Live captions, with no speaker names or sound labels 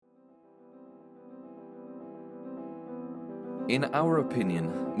In our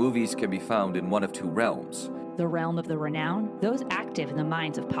opinion, movies can be found in one of two realms. The realm of the renowned, those active in the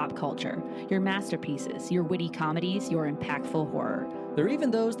minds of pop culture. Your masterpieces, your witty comedies, your impactful horror. There are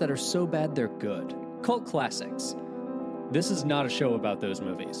even those that are so bad they're good. Cult classics. This is not a show about those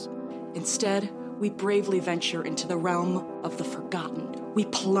movies. Instead, we bravely venture into the realm of the forgotten. We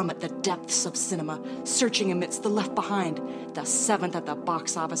plummet the depths of cinema, searching amidst the left behind, the seventh at the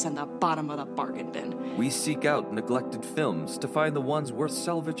box office and the bottom of the bargain bin. We seek out neglected films to find the ones worth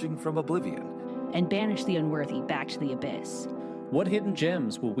salvaging from oblivion. And banish the unworthy back to the abyss. What hidden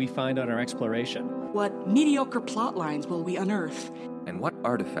gems will we find on our exploration? What mediocre plot lines will we unearth? And what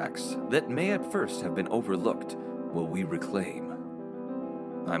artifacts that may at first have been overlooked will we reclaim?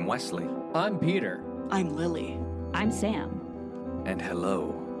 I'm Wesley. I'm Peter. I'm Lily. I'm Sam. And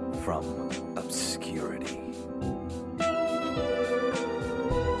hello from obscurity.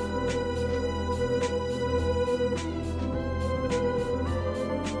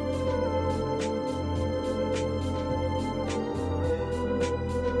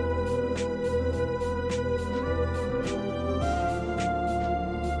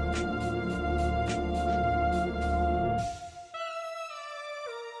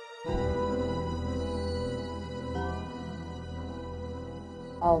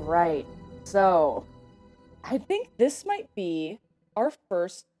 All right, so I think this might be our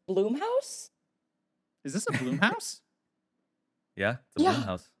first Bloomhouse. Is this a Bloomhouse? Yeah, it's a Yeah.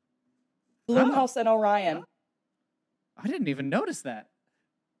 Blumhouse. Bloomhouse and Orion. I didn't even notice that.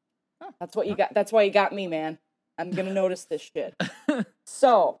 That's what you got. That's why you got me, man. I'm gonna notice this shit.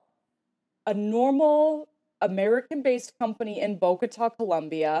 So, a normal American-based company in Bogota,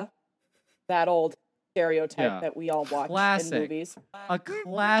 Colombia. That old stereotype that we all watch in movies. A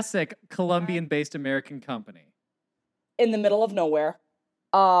classic Colombian-based American company. In the middle of nowhere.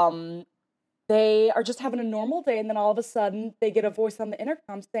 They are just having a normal day, and then all of a sudden, they get a voice on the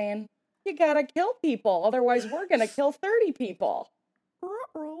intercom saying, "You gotta kill people, otherwise we're gonna kill 30 people."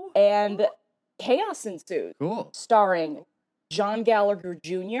 And chaos ensues. Cool. Starring John Gallagher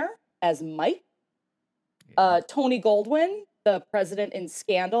Jr. as Mike, Tony Goldwyn, the president in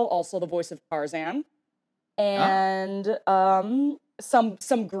Scandal, also the voice of Tarzan, and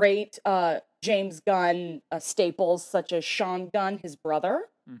some great James Gunn staples such as Sean Gunn, his brother,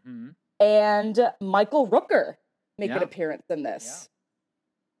 and Michael Rooker make an appearance in this.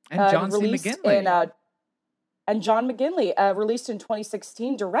 And John C. McGinley. And John McGinley, released in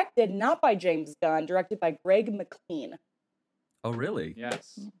 2016, directed not by James Gunn, directed by Greg McLean. Oh, really?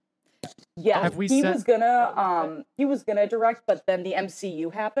 Yes. Yeah, he was gonna direct, but then the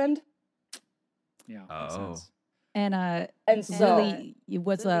MCU happened. Yeah. Oh. Sense. And so Lily,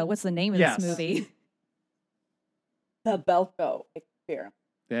 what's the name of this movie? The Belko Experiment.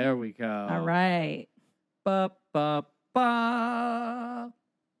 There we go. All right. Ba, ba, ba.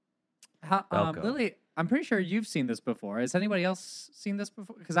 Lily, I'm pretty sure you've seen this before. Has anybody else seen this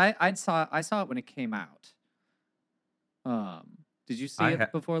before? Because I saw it when it came out. Did you see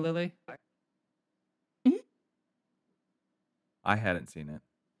it before, Lily? I hadn't seen it.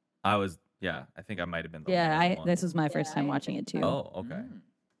 I think I might have been the one. This was my first time watching it too. Oh, okay.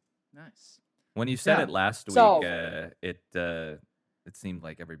 Nice. When you said it last week, it seemed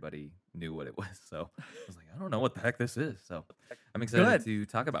like everybody knew what it was. So I was like, I don't know what the heck this is. So I'm excited to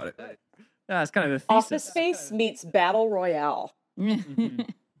talk about it. Yeah, it's kind of the thesis. Office Space meets Battle Royale.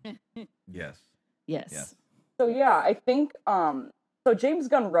 Yes. So yeah, I think so James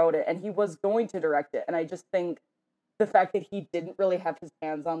Gunn wrote it and he was going to direct it, and I just think the fact that he didn't really have his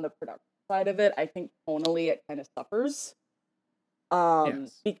hands on the production side of it, I think tonally it kind of suffers.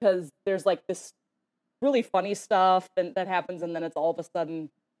 Because there's like this really funny stuff that happens, and then it's all of a sudden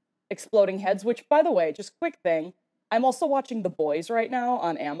exploding heads, which, by the way, just quick thing, I'm also watching The Boys right now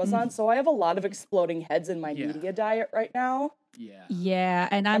on Amazon, so I have a lot of exploding heads in my media diet right now. Yeah,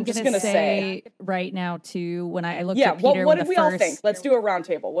 and I'm just gonna say right now too, when I looked at Peter, Peter, what did we all think? Let's do a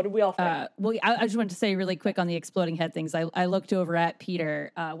roundtable. What did we all think? Well, I just wanted to say really quick on the exploding head things. I looked over at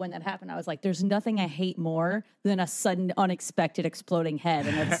Peter when that happened. I was like, "There's nothing I hate more than a sudden, unexpected exploding head,"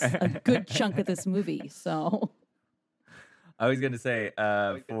 and that's a good chunk of this movie. So, I was gonna say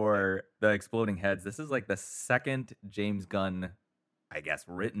for the exploding heads, this is like the second James Gunn, I guess,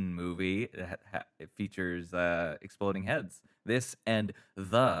 written movie that it features exploding heads. This and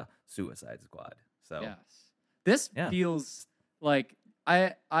The Suicide Squad. So this feels like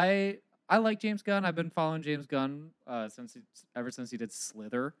I like James Gunn. I've been following James Gunn ever since he did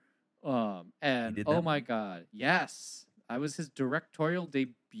Slither. And oh my god, yes, I was his directorial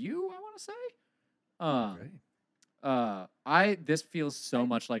debut, I want to say. This feels so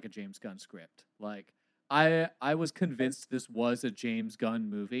much like a James Gunn script. Like, I was convinced this was a James Gunn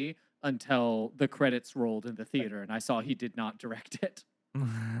movie until the credits rolled in the theater and I saw he did not direct it.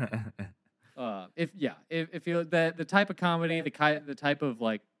 If you the type of comedy, the type of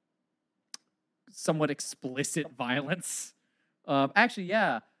like somewhat explicit violence. Actually,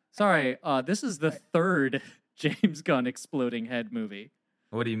 yeah. Sorry. This is the third James Gunn exploding head movie.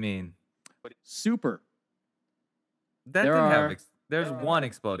 What do you mean? Super. There's one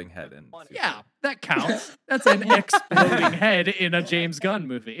exploding head in Super. Yeah, that counts. That's an exploding head in a James Gunn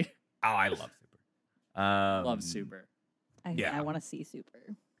movie. Oh, I love Super. Love Super. I want to see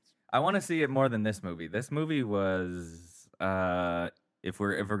Super. I want to see it more than this movie. This movie was, if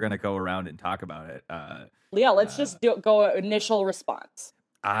we're gonna go around and talk about it. Yeah, let's just go initial response.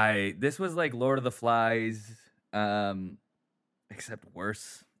 This was like Lord of the Flies, except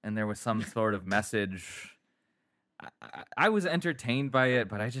worse, and there was some sort of message. I was entertained by it,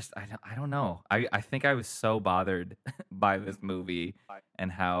 but I don't know. I think I was so bothered by this movie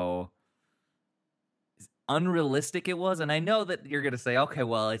and how unrealistic it was. And I know that you're going to say, okay,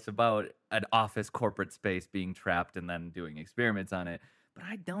 well, it's about an office corporate space being trapped and then doing experiments on it. But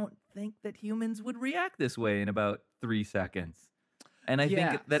I don't think that humans would react this way in about 3 seconds. And I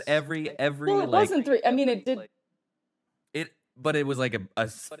think that every well, it wasn't 3. I mean, it did. But it was like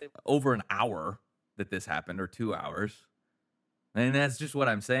over an hour that this happened, or 2 hours. And that's just what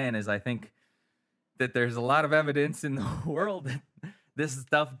I'm saying is I think that there's a lot of evidence in the world that this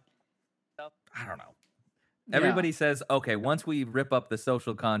stuff, I don't know. Everybody says, okay, once we rip up the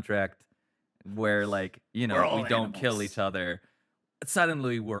social contract where like, we don't kill each other,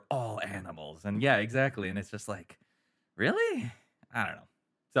 suddenly we're all animals. And yeah, exactly. And it's just like, really? I don't know.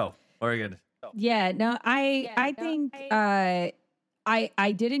 So, what are we going to... Yeah, no, I think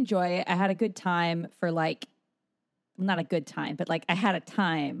I did enjoy it. I had a good time for like, not a good time, but like I had a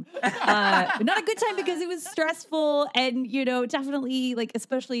time. Not a good time because it was stressful and, definitely like,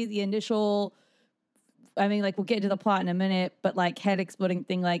 especially the initial, I mean, like we'll get into the plot in a minute, but like head exploding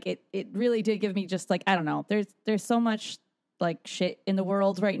thing, like it really did give me just like, I don't know, there's so much like shit in the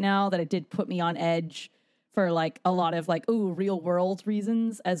world right now that it did put me on edge for like a lot of like, real world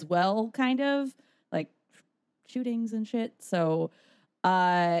reasons as well, kind of like shootings and shit. So,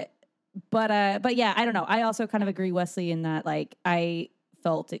 but yeah, I don't know. I also kind of agree, Wesley, in that like I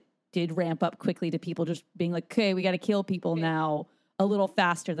felt it did ramp up quickly to people just being like, okay, we got to kill people now a little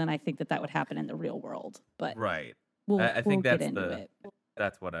faster than I think that would happen in the real world. But right, I think we'll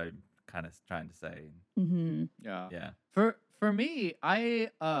that's what I'm kind of trying to say. Mm-hmm. Yeah. For me,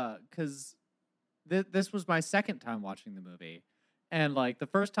 because this was my second time watching the movie, and like the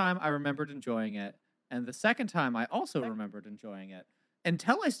first time I remembered enjoying it, and the second time I also remembered enjoying it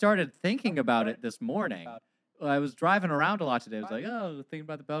until I started thinking about it this morning. I was driving around a lot today. I was like, thinking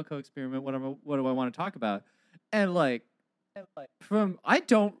about the Belko experiment. What do I want to talk about? And like,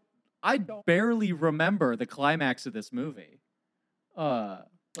 I barely remember the climax of this movie. But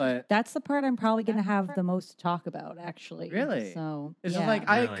that's the part I'm probably going to have the most to talk about, actually. Really? So it's just like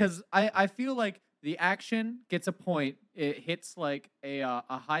I feel like the action gets a point. It hits like a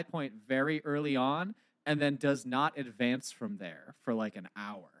high point very early on, and then does not advance from there for like an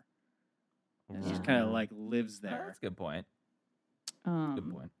hour. It just kind of like lives there. That's a good point.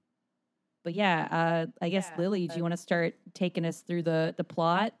 Good point. But yeah, I guess Lily, do you want to start taking us through the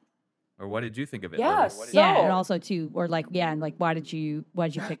plot? Or what did you think of it? Yes. Yeah, and also too, or like, and like, why did you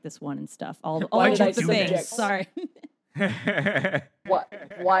pick this one and stuff? All the things. Sorry.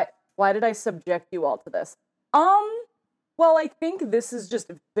 Why did I subject you all to this? Well, I think this is just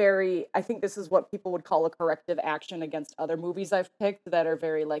I think this is what people would call a corrective action against other movies I've picked that are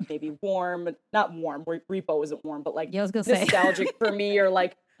very like maybe warm, not warm. Repo isn't warm, but like nostalgic for me, or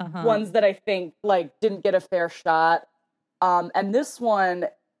like ones that I think like didn't get a fair shot. And this one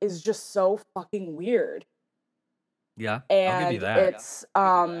is just so fucking weird. Yeah, and I'll give you that. It's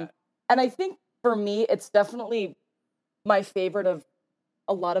and I think for me, it's definitely my favorite of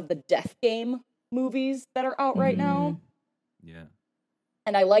a lot of the death game movies that are out right now. Yeah.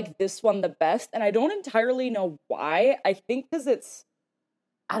 And I like this one the best, and I don't entirely know why. I think because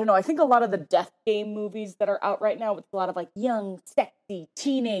I don't know, I think a lot of the death game movies that are out right now, it's a lot of like young, sexy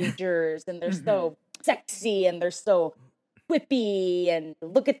teenagers, and they're so sexy, and they're so whippy, and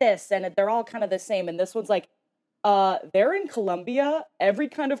look at this, and they're all kind of the same. And this one's like, they're in Colombia. Every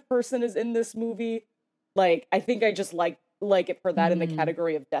kind of person is in this movie. Like, I think I just like it for that in the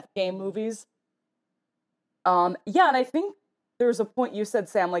category of death game movies. And I think there's a point you said,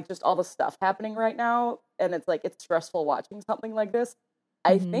 Sam, like just all the stuff happening right now, and it's like it's stressful watching something like this.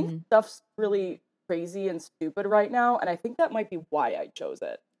 I think stuff's really crazy and stupid right now, and I think that might be why I chose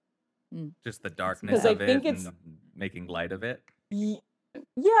it. Just the darkness of it and making light of it. Yeah,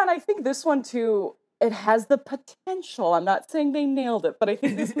 and I think this one too, it has the potential. I'm not saying they nailed it, but I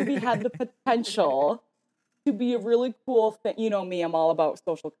think this movie had the potential to be a really cool thing. You know me, I'm all about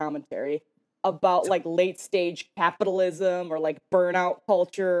social commentary about like late stage capitalism or like burnout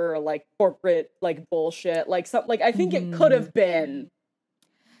culture or like corporate like bullshit. Like something like I think it could have been.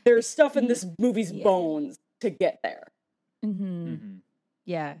 There's stuff in this movie's bones to get there.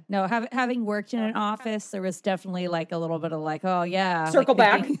 Yeah. No, having worked in an office, there was definitely like a little bit of like, oh yeah. Circle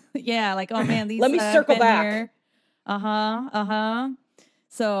back. Yeah, like, oh man, these Let me circle back. Here.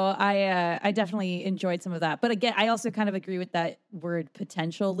 So I definitely enjoyed some of that. But again, I also kind of agree with that word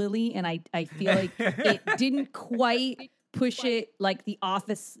potential, Lily. And I feel like it didn't quite push it like the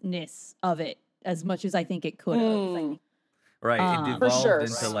office-ness of it as much as I think it could have. Right, it devolved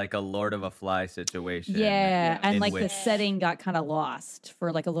into like a Lord of a Fly situation. Yeah, and like the setting got kind of lost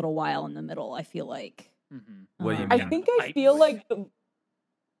for like a little while in the middle, I feel like. What do you mean? I feel like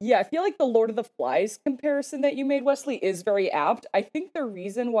the Lord of the Flies comparison that you made, Wesley, is very apt. I think the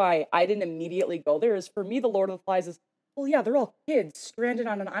reason why I didn't immediately go there is for me, the Lord of the Flies is, well, yeah, they're all kids stranded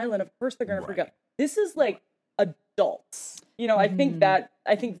on an island. Of course they're going to forget. This is like adults. You know, I think that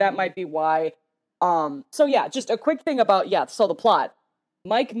might be why. So yeah, just a quick thing about, so the plot.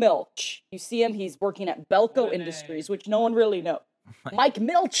 Mike Milch, you see him, he's working at Belko Industries, which no one really knows. Mike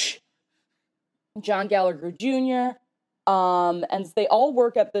Milch! John Gallagher Jr., and they all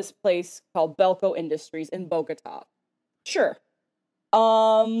work at this place called Belko Industries in Bogota. Sure.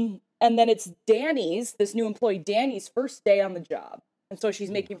 And then it's Danny's, this new employee, Danny's first day on the job. And so she's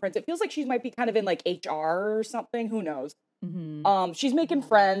making friends. It feels like she might be kind of in like HR or something, who knows? She's making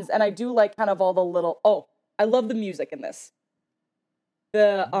friends, and I do like kind of all the little, I love the music in this.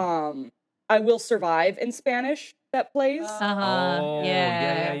 The, I Will Survive in Spanish that plays.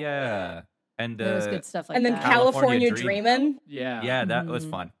 Yeah. And there was good stuff like and then that. California Dreamin'. Yeah, that was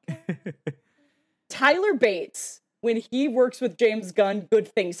fun. Tyler Bates, when he works with James Gunn, good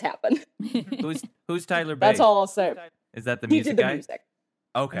things happen. Who's Tyler Bates? That's all I'll say. Is that the music guy? He did the music.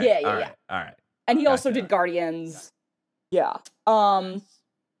 Okay. All right. And he also did Guardians. Yeah. And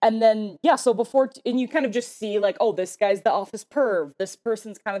then, so and you kind of just see like, oh, this guy's the office perv. This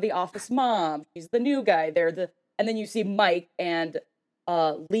person's kind of the office mom. She's the new guy. And then you see Mike and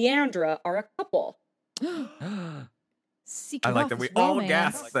Leandra are a couple. I like that we all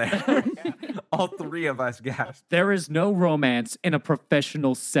gasped there. All three of us gasped. There is no romance in a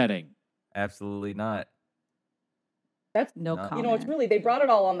professional setting. Absolutely not. That's no comment. You know, it's really, they brought it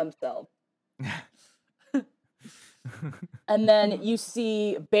all on themselves. And then you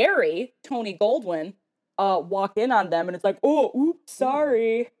see Barry, Tony Goldwyn, walk in on them, and it's like, oh, oops,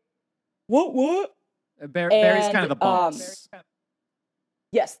 sorry. What? Barry's kind of the boss.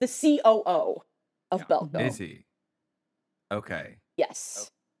 Yes, the COO of Belko. Is he? Okay. Yes.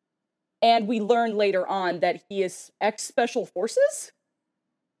 And we learn later on that he is ex-Special Forces?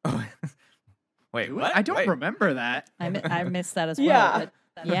 Wait, what? I don't remember that. I missed that as well. Yeah.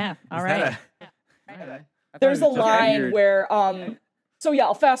 But yeah, all right. There's a line where,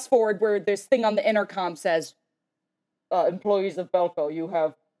 I'll fast forward where this thing on the intercom says, employees of Belko, you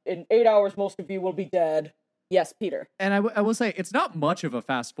have, in 8 hours, most of you will be dead. Yes, Peter. And I will say, it's not much of a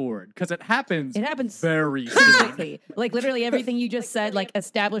fast forward, because it happens very quickly. Like, literally everything you just said, like,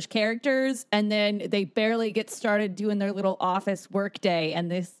 established characters, and then they barely get started doing their little office work day, and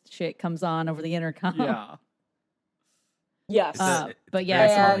this shit comes on over the intercom. Yeah. Yes. But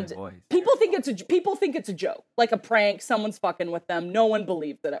yeah, and people think it's a joke, like a prank. Someone's fucking with them. No one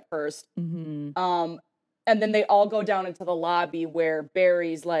believes it at first. And then they all go down into the lobby where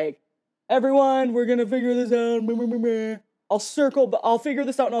Barry's like, everyone, we're gonna figure this out. I'll figure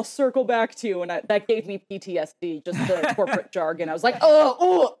this out and I'll circle back to you. And that gave me PTSD, just the corporate jargon. I was like,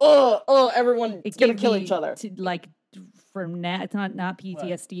 everyone's gonna kill each other. From it's not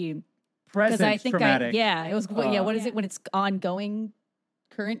PTSD. Present I think traumatic. It was. What is it when it's ongoing?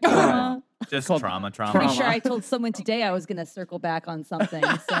 Current trauma. Just trauma. Pretty sure I told someone today I was going to circle back on something.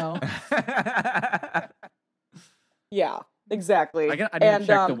 So. Yeah, exactly. I need to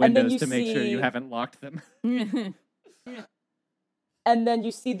check the windows to make sure you haven't locked them. And then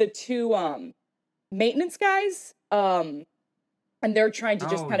you see the two maintenance guys, and they're trying to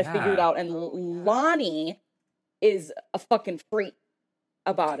just kind of figure it out. And Lonnie is a fucking freak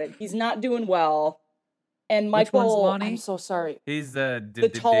about it. He's not doing well. And Michael, I'm so sorry. He's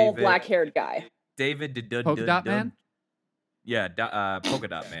the tall, black-haired guy. David Polka Dot Man? Yeah, Polka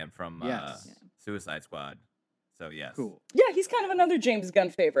Dot Man from Suicide Squad. So, yes. Cool. Yeah, he's kind of another James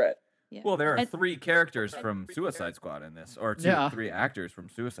Gunn favorite. Yeah. Well, there are 3 characters from Suicide Squad in this, or 3 actors from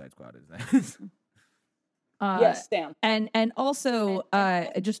Suicide Squad in this. Yes, Sam. And also,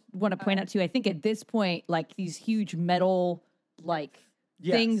 I just want to point out too. I think at this point, like these huge metal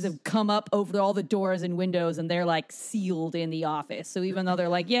things have come up over all the doors and windows, and they're like sealed in the office. So even though they're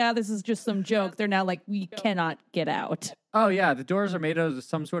like, yeah, this is just some joke, they're now like, we cannot get out. Oh yeah, the doors are made out of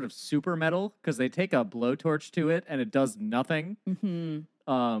some sort of super metal because they take a blowtorch to it and it does nothing.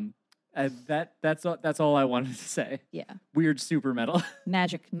 Mm-hmm. And that's all I wanted to say. Yeah. Weird super metal.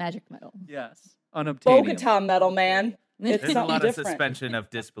 Magic metal. Yes. Unobtainium. Bogota metal, man. It's There's a lot different. of suspension of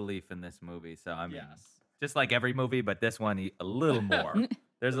disbelief in this movie. So I mean, just like every movie, but this one a little more.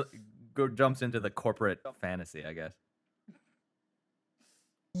 Jumps into the corporate fantasy, I guess.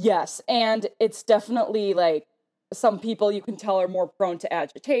 Yes, and it's definitely like some people you can tell are more prone to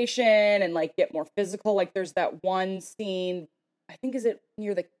agitation and like get more physical. Like there's that one scene, I think is it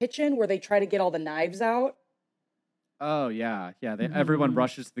near the kitchen where they try to get all the knives out. Oh yeah. Everyone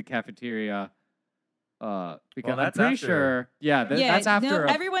rushes to the cafeteria. Because I'm pretty sure, that's after.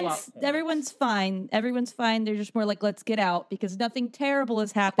 No, everyone's fine. Everyone's fine. They're just more like, let's get out because nothing terrible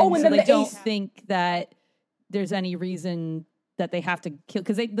has happened. So they don't think that there's any reason that they have to kill,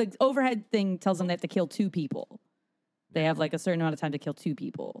 because the overhead thing tells them they have to kill 2 people. They have like a certain amount of time to kill 2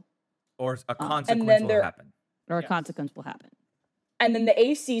 people, or a consequence will happen. Or a consequence will happen. And then the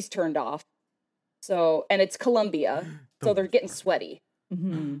AC's turned off. So, and it's Colombia, so they're getting sweaty.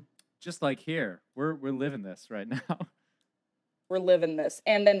 Mm-hmm. Just like here, we're living this right now. We're living this,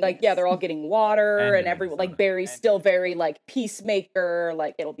 and then like they're all getting water, and everyone like Barry's still very like peacemaker,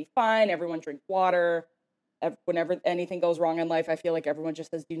 like it'll be fine. Everyone drink water. Whenever anything goes wrong in life, I feel like everyone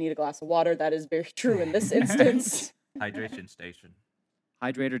just says, "Do you need a glass of water?" That is very true in this instance. Hydration station.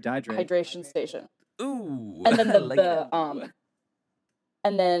 Hydrate or dihydrate. Hydration station. Ooh. And then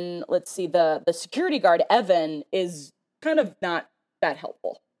and then let's see, the security guard Evan is kind of not that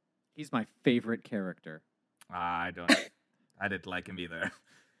helpful. He's my favorite character. I didn't like him either.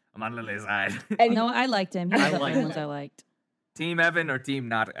 I'm on Lily's side. No, I liked him. He was the only ones I liked. Team Evan or team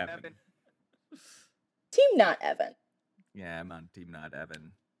not Evan? Team not Evan. Yeah, I'm on team not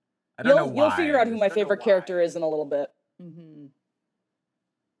Evan. I don't know why. You'll figure out who my favorite character is in a little bit. Mm-hmm.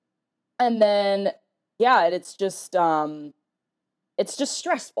 And then, it's just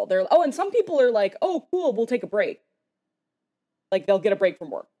stressful. And some people are like, oh, cool, we'll take a break. Like, they'll get a break from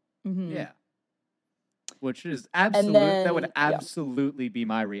work. Mm-hmm. Yeah. Which is that would absolutely be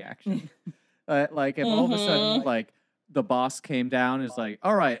my reaction. Like, if all of a sudden, like, the boss came down and is like,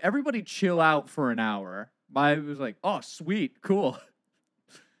 all right, everybody chill out for an hour. I was like, oh, sweet, cool.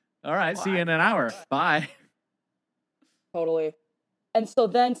 All right, see you in an hour. Bye. Totally. And so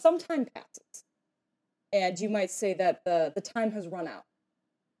then some time passes. And you might say that the time has run out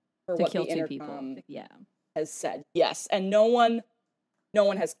for to what kill the 2 people. has said. Yes. And no one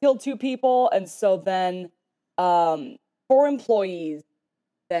has killed 2 people. And so then 4 employees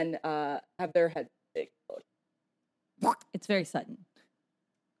then have their heads exploded. It's very sudden.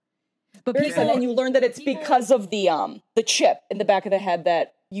 But Very sudden, and you learn that it's because of the chip in the back of the head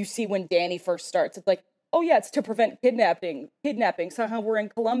that you see when Danny first starts. It's like, oh yeah, it's to prevent kidnapping. So we're in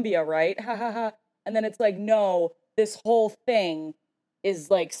Colombia, right? Ha ha ha. And then it's like, no, this whole thing is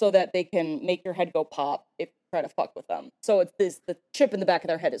like so that they can make your head go pop if you try to fuck with them. So it's the chip in the back of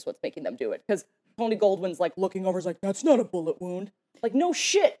their head is what's making them do it. Because Tony Goldwyn's like looking over, is like, that's not a bullet wound. Like, no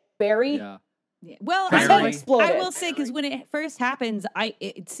shit, Barry. Yeah. Well, I will say, because when it first happens,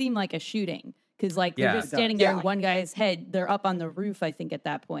 it seemed like a shooting. Because like they're just standing there, and one guy's head, they're up on the roof, I think, at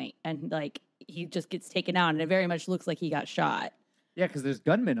that point, and like he just gets taken out, and it very much looks like he got shot. Yeah, because there's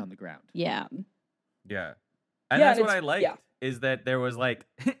gunmen on the ground. Yeah. Yeah. And that's what I liked, is that there was like,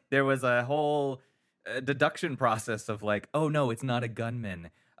 there was a whole deduction process of like, oh no, it's not a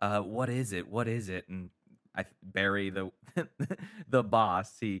gunman. What is it? And Barry, the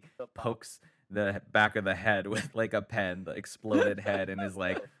boss, he pokes the back of the head with like a pen, the exploded head, and is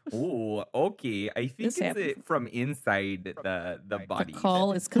like, "Ooh, okay, I think it's from inside the body. The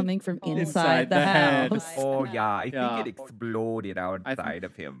call is coming from inside the house. Oh yeah, I think it exploded outside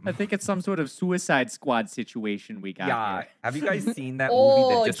of him. I think it's some sort of Suicide Squad situation we got. Yeah, here. Have you guys seen that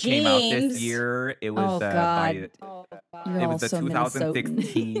movie that just came out this James. year? It was it was the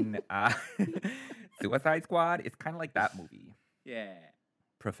 2016 Suicide Squad. It's kind of like that movie. Yeah.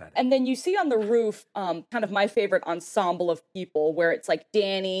 Prophetic. And then you see on the roof, kind of my favorite ensemble of people, where it's like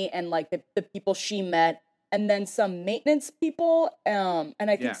Danny and like the people she met, and then some maintenance people, and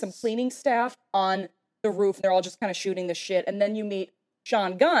I think some cleaning staff on the roof. They're all just kind of shooting the shit. And then you meet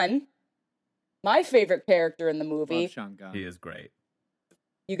Sean Gunn, my favorite character in the movie. Love Sean Gunn. He is great.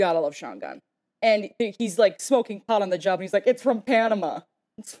 You gotta love Sean Gunn. And he's like smoking pot on the job, and he's like, "It's from Panama.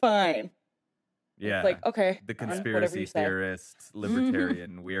 It's fine." Yeah. It's like, okay, The whatever conspiracy you say. theorist,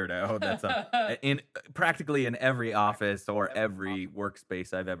 libertarian weirdo that's in practically in every office or every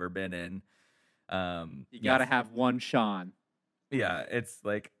workspace I've ever been in. You gotta have one Sean. Yeah, it's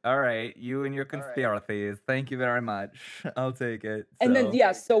like, all right, you and your conspiracies. Thank you very much. I'll take it. And then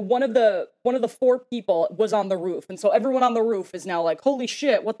so one of the 4 people was on the roof, and so everyone on the roof is now like, "Holy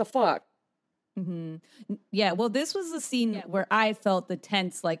shit, what the fuck?" Mm-hmm. Yeah, well, this was the scene where I felt the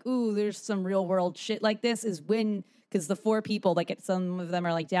tense, like, ooh, there's some real world shit like this. Is when, because the 4 people, like, some of them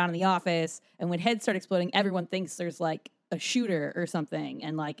are like down in the office, and when heads start exploding, everyone thinks there's like a shooter or something,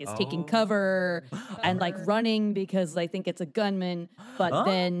 and like is taking cover and like running because they think it's a gunman, but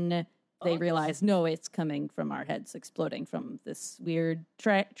then they realize, no, it's coming from our heads exploding from this weird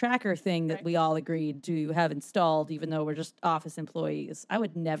tracker thing that we all agreed to have installed, even though we're just office employees. I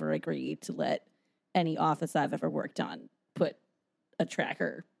would never agree to let any office I've ever worked on put a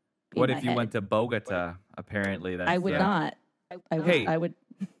tracker in what my if you head. went to Bogota? Apparently, that's I would not. I would. Hey. I would.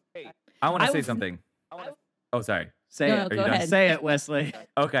 I want I to say would- something. Oh, sorry. Say No, it. no, Are go you done? ahead. Say it, Wesley.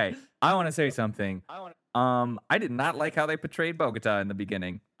 Okay, I want to say something. I did not like how they portrayed Bogota in the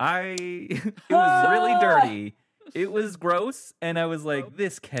beginning. It was really dirty. It was gross, and I was like,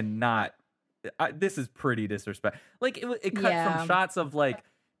 this cannot. This is pretty disrespectful. Like it cut Yeah. from shots of like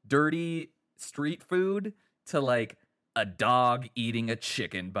dirty street food to like a dog eating a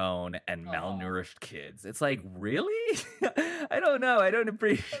chicken bone and malnourished kids. It's like, really? I don't know. I don't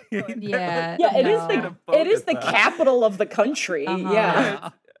appreciate that. Yeah. Yeah, it is No. it is the Bogota. capital of the country. Uh-huh. Yeah.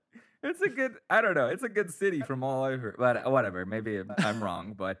 It's a good, I don't know. It's a good city from all I've heard. But whatever. Maybe I'm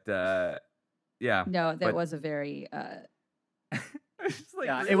wrong. But yeah. No, that But- was a very. It's just like,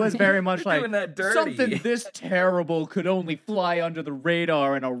 Yeah, really? it was very much You're like doing that dirty. something this terrible could only fly under the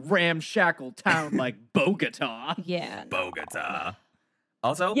radar in a ramshackle town like Bogota. Yeah. Bogota.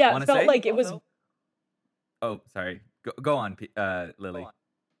 Also, Yeah, want it to felt say? like it was Oh, sorry. Go on, Lily.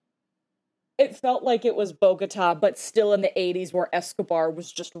 it felt like it was Bogota, but still in the 80s where Escobar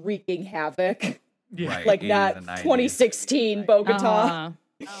was just wreaking havoc. Right, Like 80s not and 90s. 2016 Bogota.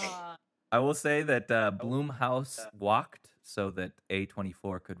 Uh-huh. I will say that Blumhouse walked so that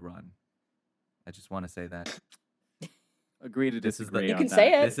A24 could run. I just want to say that. Agree to This is the- disagree. You on can that.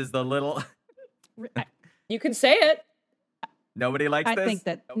 say it. This is the little. You can say it. Nobody likes I this. think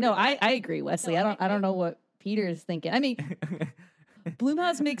that no, I agree, Wesley. I don't know what Peter is thinking. I mean,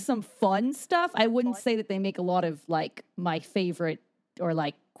 Blumhouse makes some fun stuff. I wouldn't say that they make a lot of like my favorite or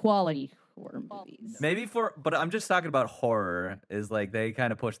like quality horror movies. Maybe but I'm just talking about horror. Is like they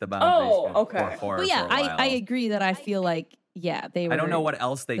kind of push the boundaries Oh, for okay. horror. But yeah, for a while. I agree that I feel like they were. I don't know what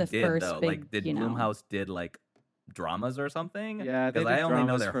else they the did first though. big, Like, did you know. Blumhouse did like dramas or something? Yeah, they because did I only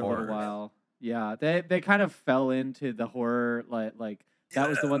know dramas their for a horror. little while. Yeah, they kind of fell into the horror like that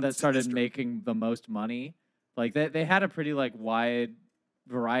was the one that started making the most money. Like they had a pretty like wide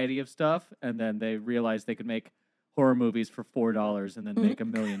variety of stuff, and then they realized they could make horror movies for $4 and then make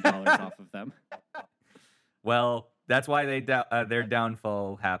 $1 million off of them. Well, that's why their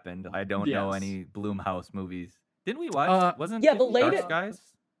downfall happened. I don't know Yes. any Blumhouse movies. Didn't we watch? Wasn't yeah, the it Dark latest- Skies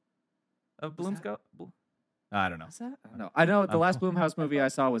of Blumhouse? I don't know. What's that? I don't know. I know the last Blumhouse movie I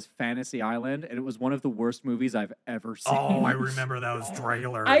saw was Fantasy Island, and it was one of the worst movies I've ever seen. Oh, I remember those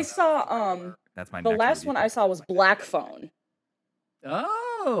trailers. I saw That's my the next last movie one pick. I saw was Black Phone.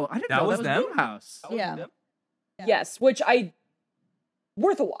 Oh, I didn't That know was that was them? Blumhouse. Yeah. Yes, which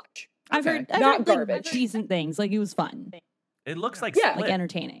worth a watch. I've Okay. heard, I've Not heard like, garbage. decent things. Like it was fun, It looks like Yeah. Split. like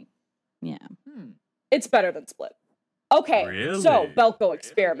entertaining. Yeah. It's better than Split. Okay, so Really? Belko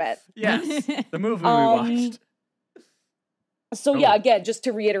Experiment. Yes, the movie Um, we watched. So yeah, Oh. again, just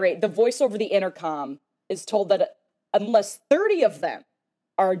to reiterate, the voice over the intercom is told that unless 30 of them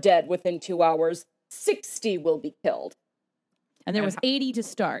are dead within 2 hours, 60 will be killed. And there And was 80 to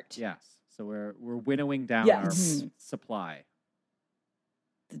start. Yes, so we're winnowing down Yes. our Mhm. supply.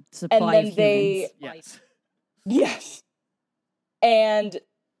 The supply then of they- humans. Yes. Yes. And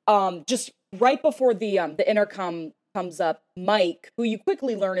just right before the intercom comes up, Mike, who you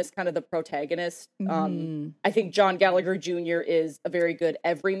quickly learn is kind of the protagonist. Mhm. I think John Gallagher Jr. is a very good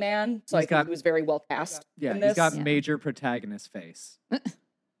everyman, so I He's think got- he was very well cast Yeah, in he's this. got Yeah. major protagonist face.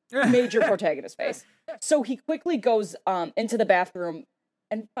 Major protagonist face. So he quickly goes into the bathroom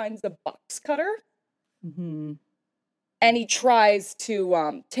and finds a box cutter, Mhm. and he tries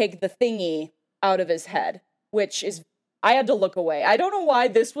to take the thingy out of his head, which is I had to look away. I don't know why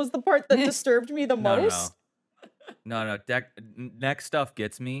this was the part that disturbed me the most. No. Next stuff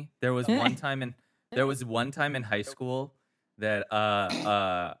gets me. There was one time in high school that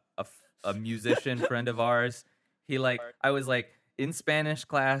a musician friend of ours, I was like in Spanish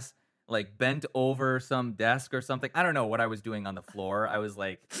class, like bent over some desk or something. I don't know what I was doing on the floor. I was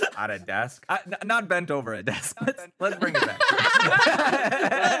like at a desk, not bent over a desk. Let's bring it back.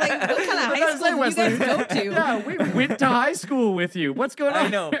 Like, what kind of high school did you guys go to? Yeah, we went to high school with you. What's going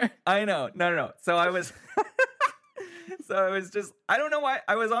on? I know. No. So I was just, I don't know why,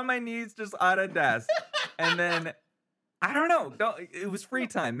 I was on my knees just at a desk. And then, I don't know. It was free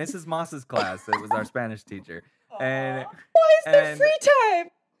time. Mrs. Moss's class. It was our Spanish teacher. And why is there free time?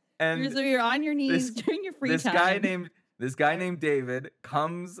 And so you're on your knees during your free time. This guy named David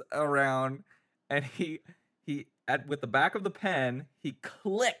comes around, and with the back of the pen, he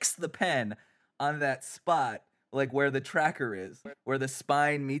clicks the pen on that spot, like where the tracker is, where the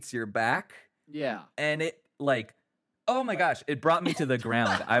spine meets your back. Yeah. And it oh my gosh, it brought me to the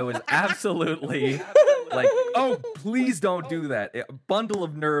ground. I was absolutely like, oh, please don't do that. A bundle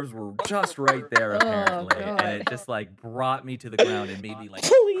of nerves were just right there, apparently. And it just like brought me to the ground and made me like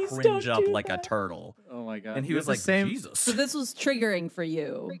cringe up like a turtle. Oh my God. And he was like, Jesus. So this was triggering for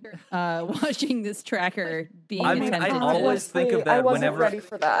you, watching this tracker being attempted. I always think of that I wasn't ready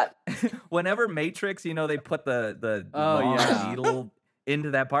for that. Whenever Matrix, they put the needle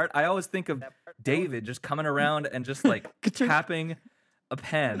into that part, I always think of David just coming around and just like tapping a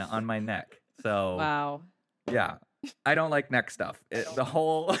pen on my neck. So wow, yeah, I don't like neck stuff. This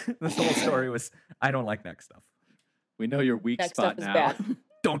whole story was I don't like neck stuff. We know your weak neck spot stuff now. Is bad.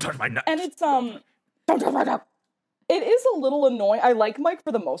 Don't touch my neck. And it's don't touch my neck. It is a little annoying. I like Mike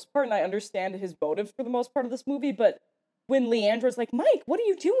for the most part, and I understand his motive for the most part of this movie. But when Leandra's like, Mike, what are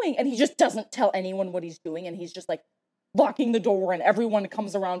you doing? And he just doesn't tell anyone what he's doing, and he's just like locking the door, and everyone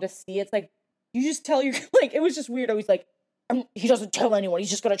comes around to see. It's like, you just tell your, like, it was just weird. I was like, he doesn't tell anyone. He's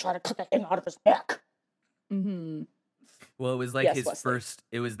just going to try to cut that thing out of his neck. Mm-hmm. Well, it was like his Leslie. First,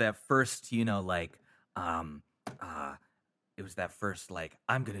 it was that first, it was that first, like,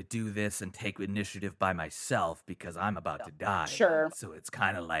 I'm going to do this and take initiative by myself because I'm about to die. Sure. So it's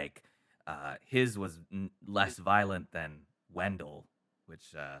kind of like, his was less violent than Wendell,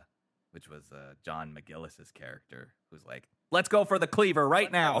 which was John McGillis's character, who's like, let's go for the cleaver right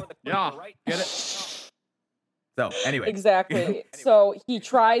now. Yeah, get it? So, anyway. Exactly. So he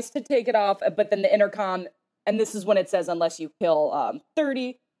tries to take it off, but then the intercom, and this is when it says, unless you kill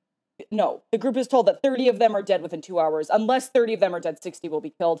 30. No, the group is told that 30 of them are dead within 2 hours. Unless 30 of them are dead, 60 will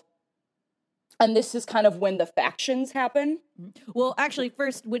be killed. And this is kind of when the factions happen. Well, actually,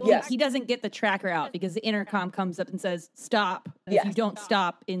 first, when he doesn't get the tracker out because the intercom comes up and says, stop. If you don't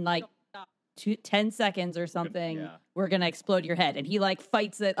stop in, like, 10 seconds or something, we're going to explode your head. And he, like,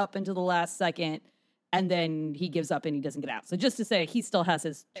 fights it up until the last second, and then he gives up and he doesn't get out. So just to say, he still has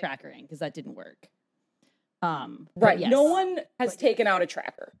his tracker in because that didn't work. Right. Yes. No one has taken out a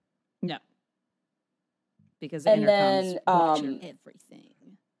tracker. No. Because the intercom's watching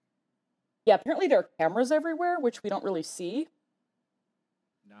everything. Yeah, apparently there are cameras everywhere, which we don't really see.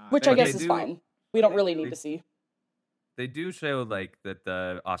 Which I guess is fine. We don't really need to see. They do show, like, that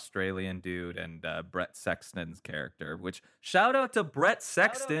the Australian dude and Brett Sexton's character, which, shout out to Brett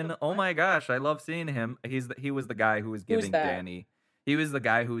Sexton. Oh my gosh, I love seeing him. He was the guy who was giving Danny. He was the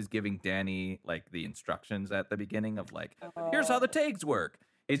guy who was giving Danny, like, the instructions at the beginning of, like, here's how the takes work.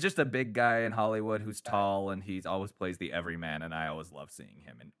 He's just a big guy in Hollywood who's tall, and he's always plays the everyman, and I always love seeing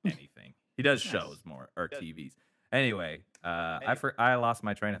him in anything. He does shows more, or TVs. Anyway, I lost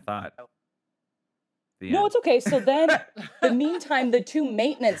my train of thought. No, it's okay. So then, the meantime, the two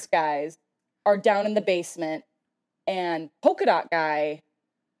maintenance guys are down in the basement, and Polka Dot guy,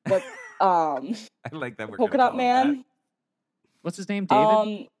 I like that we're Polka Dot Man. That. What's his name?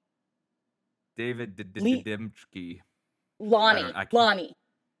 David? David Dimchke. Lonnie.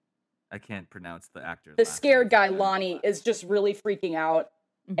 I can't pronounce the actor. The scared guy, Lonnie, is just really freaking out.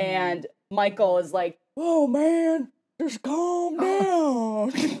 Mm-hmm. And Michael is like, oh, man, just calm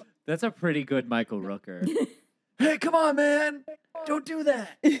down. That's a pretty good Michael Rooker. Hey, come on, man. Don't do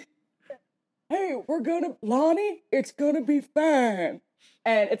that. Hey, Lonnie, it's gonna be fine.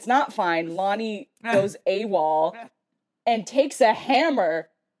 And it's not fine. Lonnie goes AWOL and takes a hammer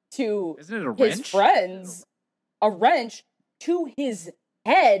to his friends, a wrench to his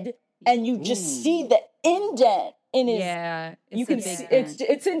head, and you just see the indent in his. Yeah, you can see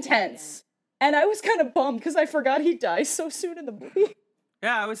it's intense. And I was kind of bummed because I forgot he dies so soon in the movie.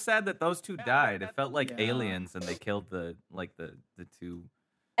 Yeah, I was sad that those two died. It felt like aliens, and they killed the two.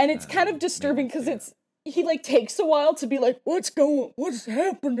 And it's kind of disturbing because he like takes a while to be like, what's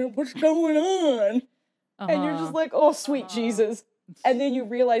happening? What's going on? And you're just like, oh, sweet Jesus. And then you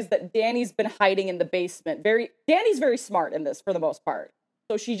realize that Danny's been hiding in the basement. Danny's very smart in this for the most part.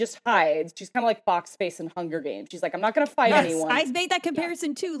 So she just hides. She's kind of like Foxface in Hunger Games. She's like, I'm not going to fight anyone. I made that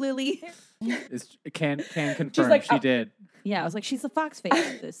comparison too, Lily. Can confirm like, she did. Yeah, I was like, she's the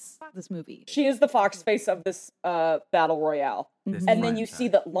Foxface of this movie. She is the Foxface of this battle royale. And then you see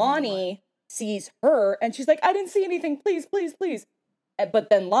that Lonnie sees her, and she's like, I didn't see anything. Please, please, please. But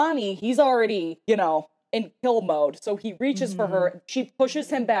then Lonnie, he's already, in kill mode. So he reaches for her. She pushes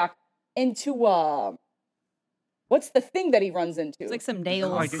him back into what's the thing that he runs into? It's like some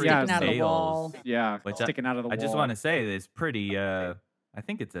nails sticking out of the wall. Yeah, sticking out of the wall. I just want to say it's pretty. I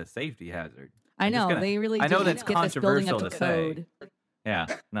think it's a safety hazard. I know they really. I know that's get controversial this building up to code. say. Yeah,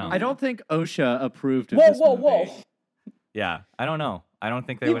 no. I don't think OSHA approved of this movie. Whoa. Yeah, I don't know. I don't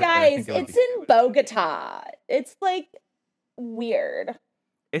think they You would. guys, it's in Bogota. It's like weird.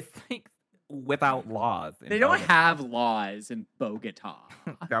 It's like without laws. They don't have laws in Bogota.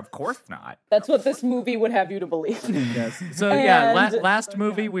 Of course not. That's what this movie would have you to believe. Yes. So last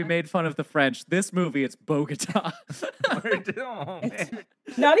movie we made fun of the French. This movie it's Bogota.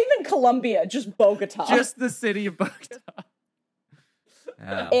 Not even Colombia, just Bogota. Just the city of Bogota. Oh.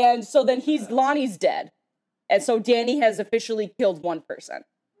 And so then Lonnie's dead. And so Danny has officially killed one person.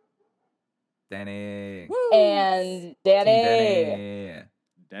 Danny. Woo. And Danny.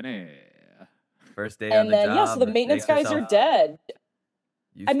 First day on the job. And then, so the maintenance guys are dead.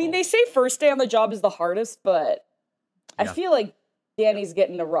 Useful. I mean, they say first day on the job is the hardest, but I feel like Danny's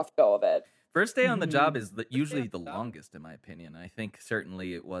getting a rough go of it. First day on the job is usually the longest, in my opinion. I think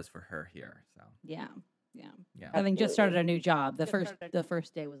certainly it was for her here. So yeah. Having just started a new job, the first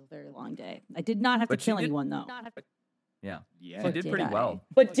day was a very long day. I did not have to kill anyone though. Yeah, she did pretty well.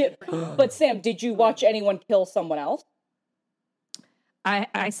 But Sam, did you watch anyone kill someone else?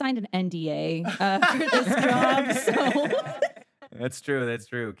 I signed an NDA for this job, so That's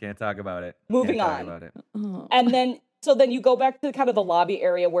true. Can't talk about it. Moving on. And then you go back to kind of the lobby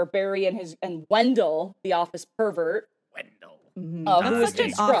area where Barry and Wendell, the office pervert. That's such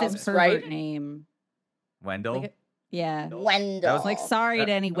an office pervert name. Wendell? Wendell. I was like, sorry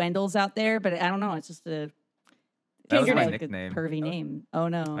to any Wendells out there, but I don't know. It's just that was my nickname. A pervy name. Oh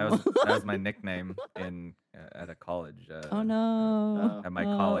no. That was my nickname at a college. Oh no. At my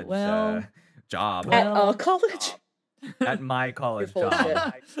college job. At college? At my college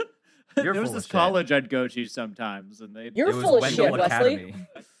job. There was this college I'd go to sometimes, and You're full of shit, Wesley.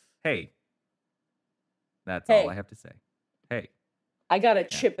 Hey, that's all I have to say. Hey, I got a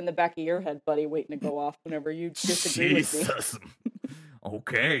chip in the back of your head, buddy, waiting to go off whenever you disagree with me.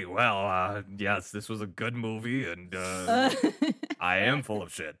 Okay, well, yes, this was a good movie, and I am full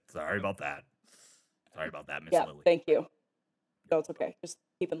of shit. Sorry about that, Miss Lily. Thank you. No, it's okay. Just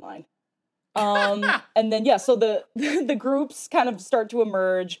keep in line. And then so the groups kind of start to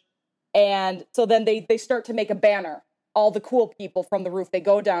emerge, and so then they start to make a banner. All the cool people from the roof, they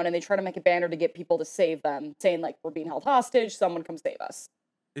go down and they try to make a banner to get people to save them, saying like, we're being held hostage, someone come save us.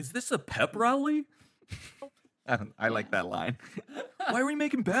 Is this a pep rally? I like that line. Why are we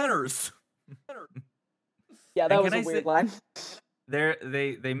making banners? Yeah, that was a weird line.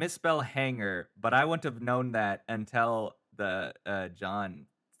 They misspell hanger, but I wouldn't have known that until John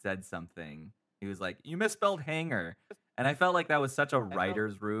said something. He was like, you misspelled hanger. And I felt like that was such a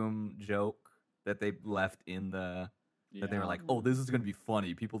writer's room joke that they left in the... That they were like, oh, this is going to be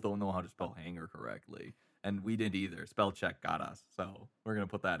funny. People don't know how to spell hanger correctly. And we didn't either. Spell check got us. So we're going to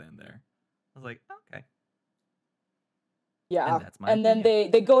put that in there. I was like, okay. Yeah. And that's my opinion.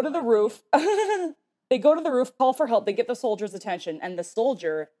 Then they go to the roof. They go to the roof, call for help. They get the soldier's attention. And the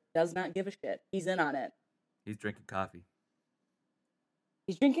soldier does not give a shit. He's in on it. He's drinking coffee.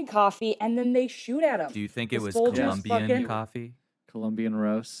 And then they shoot at him. Do you think it was Colombian coffee? Colombian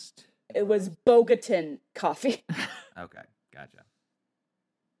roast. It was Bogotan coffee. Okay, gotcha.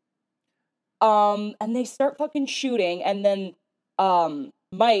 And they start fucking shooting, and then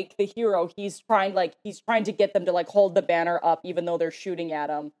Mike, the hero, he's trying to get them to like hold the banner up, even though they're shooting at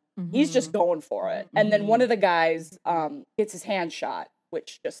him. Mm-hmm. He's just going for it, and then one of the guys gets his hand shot,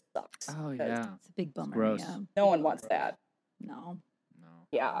 which just sucks. Oh yeah, it's a big bummer. Gross. Yeah. No one wants that. No.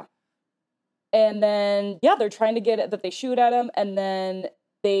 Yeah. And then they're trying to get it that they shoot at him, and then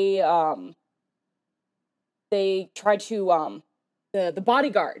they try to the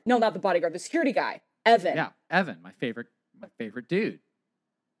bodyguard. No, not the bodyguard. The security guy, Evan. Yeah, Evan, my favorite dude.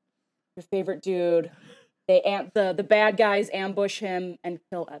 Your favorite dude. The bad guys ambush him and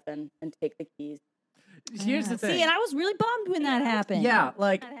kill Evan and take the keys. Here's the thing. See, and I was really bummed when that happened. Yeah,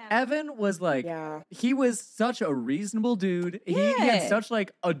 like Evan was like, he was such a reasonable dude. He had such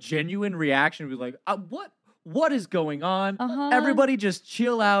like a genuine reaction. He was like, what is going on? Uh-huh. Everybody just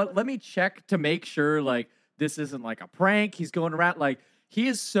chill out. Let me check to make sure, like, this isn't like a prank. He's going around, like, he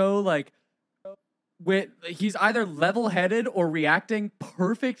is so, like, he's either level-headed or reacting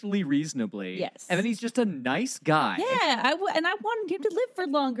perfectly reasonably. Yes. And then he's just a nice guy. Yeah, I wanted him to live for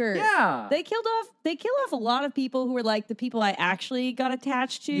longer. Yeah. They killed off a lot of people who were like the people I actually got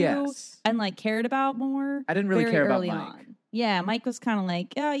attached to and like cared about more. I didn't really care about Mike. On. Yeah, Mike was kind of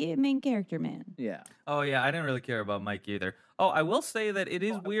like, oh, yeah, main character, man. Yeah. Oh, yeah, I didn't really care about Mike either. Oh, I will say that it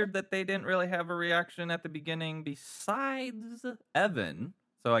is weird that they didn't really have a reaction at the beginning besides Evan.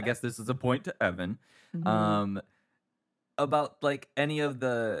 So I guess this is a point to Evan. About like any of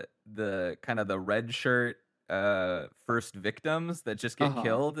the kind of the red shirt first victims that just get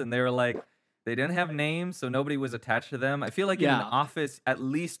killed, and they were like, they didn't have names, so nobody was attached to them. I feel like in an office, at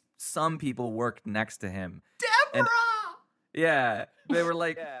least some people worked next to him. Deborah! Yeah, they were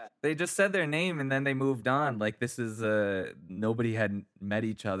like, they just said their name and then they moved on. Like this is nobody had met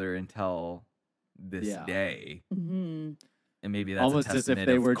each other until this day. Mm-hmm. And maybe that's almost a as if testament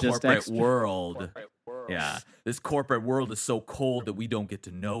they of were just corporate extra. world. Yeah, this corporate world is so cold that we don't get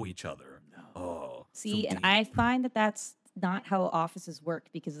to know each other. Oh, see, so and deep. I find that that's not how offices work,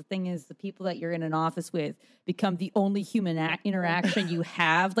 because the thing is, the people that you're in an office with become the only human interaction you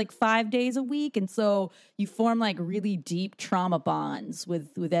have like 5 days a week, and so you form like really deep trauma bonds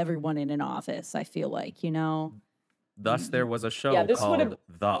with everyone in an office. I feel like, you know. Thus, there was a show called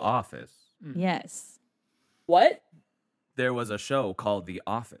The Office. Yes. What? There was a show called The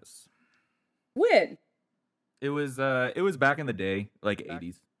Office. When? It was back in the day, like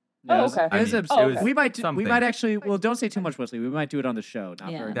 80s. Oh, okay. We might actually. Well, don't say too much, Wesley. We might do it on the show.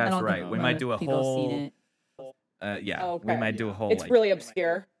 Not very. That's right. We might do a whole. We might do a whole. It's really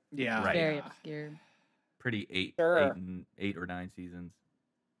obscure. Yeah, right. Very obscure. Pretty eight or nine seasons.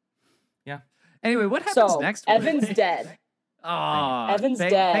 Yeah. Anyway, what happens next? Evan's dead. Oh, Evan's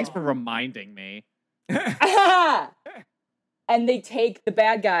dead. Thanks for reminding me. And they take the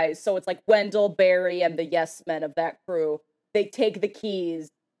bad guys, so it's like Wendell, Barry, and the yes men of that crew. They take the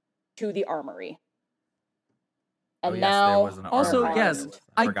keys to the armory. And now, there was an also, armory. yes,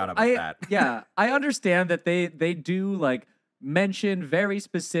 I forgot about that. Yeah, I understand that they do like mention very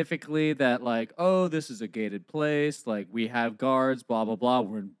specifically that like, oh, this is a gated place, like we have guards, blah blah blah.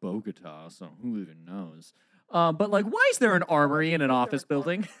 We're in Bogota, so who even knows? But like, why is there an armory in an office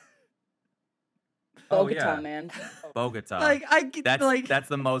building? Bogota, man. Bogota. Like that's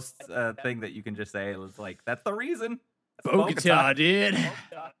the most thing that you can just say. It was like, that's the reason. Bogota, dude.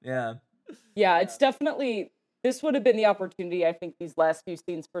 Yeah. Yeah, it's definitely. This would have been the opportunity, I think, these last few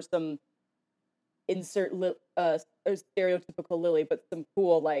scenes for some stereotypical Lily, but some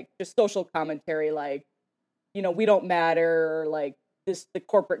cool, like, just social commentary, like, you know, we don't matter, or like the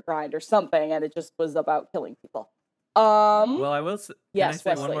corporate grind or something, and it just was about killing people. Well, I will. Can I say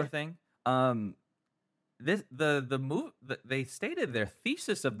Wesley. one more thing? The movie. They stated their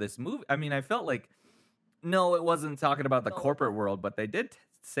thesis of this movie. I mean, I felt like no, it wasn't talking about the corporate world, but they did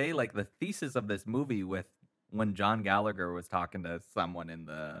say like the thesis of this movie with when John Gallagher was talking to someone in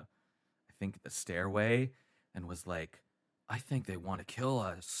the stairway, and was like, I think they want to kill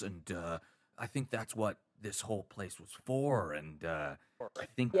us, and I think that's what this whole place was for, and I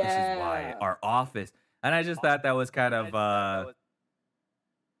think this is why our office. And I just thought that was kind of I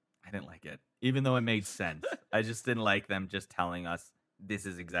didn't like it, even though it made sense. I just didn't like them just telling us this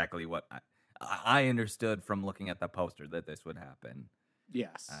is exactly what I understood from looking at the poster that this would happen.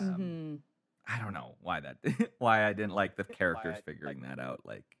 Yes. I don't know why why I didn't like the characters figuring that out,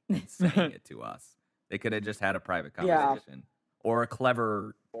 like, and saying it to us. They could have just had a private conversation or a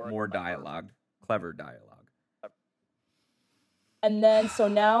clever dialogue. And then, so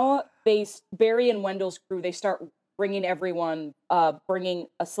now Barry and Wendell's crew, they start bringing everyone, bringing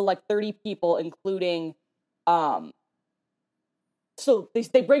a select 30 people, including, so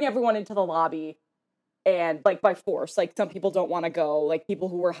they bring everyone into the lobby, and like by force, like some people don't want to go, like people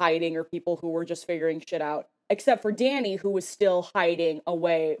who were hiding or people who were just figuring shit out, except for Danny, who was still hiding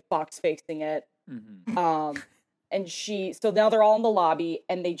away, fox facing it. And so now they're all in the lobby,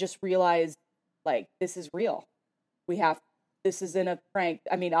 and they just realize, like, this is real. This isn't a prank.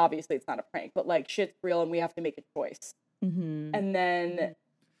 I mean, obviously it's not a prank, but like shit's real, and we have to make a choice. And then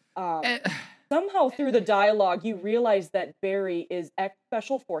somehow through the dialogue, you realize that Barry is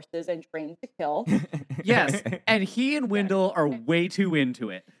ex-special forces and trained to kill. Yes, and he and Wendell are way too into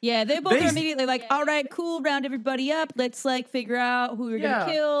it. Yeah, they both are immediately like, all right, cool, round everybody up. Let's like figure out who we're going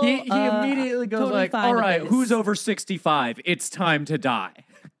to kill. He immediately goes totally like, all right, who's over 65? It's time to die.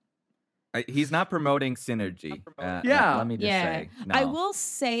 He's not promoting synergy. Yeah. Let me just say. No. I will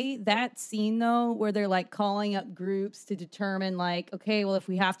say that scene though, where they're like calling up groups to determine like, okay, well, if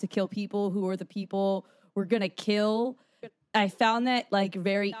we have to kill people, who are the people we're gonna kill? I found that like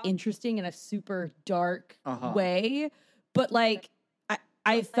very interesting in a super dark way, but like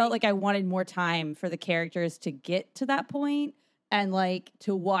I felt like I wanted more time for the characters to get to that point and like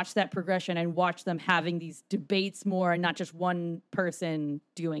to watch that progression and watch them having these debates more and not just one person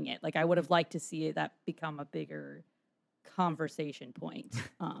doing it. Like I would have liked to see that become a bigger conversation point.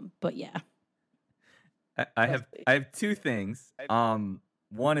 But yeah. I have two things.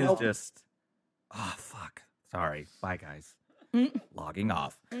 One is just fuck. Sorry. Bye guys. Logging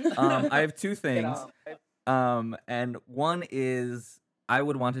off. I have two things. And one is I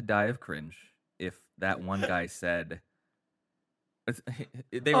would want to die of cringe if that one guy said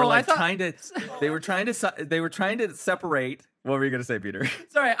they were trying to separate. What were you gonna say, Peter?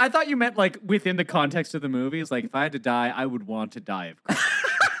 Sorry, I thought you meant like within the context of the movies. Like if I had to die, I would want to die of cringe.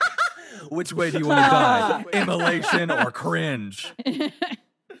 Which way do you want to die? Immolation or cringe? I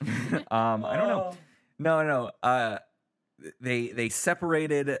don't know. No. They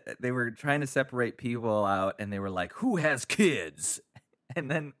separated. They were trying to separate people out, and they were like, "Who has kids?" And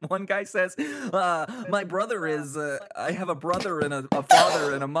then one guy says, "My brother is. I have a brother and a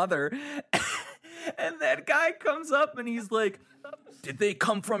father and a mother." And that guy comes up and he's like, "Did they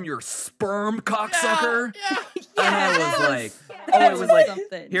come from your sperm, cocksucker?" Yeah. And I was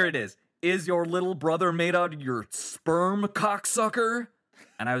like, "Here it is. Is your little brother made out of your sperm, cocksucker?"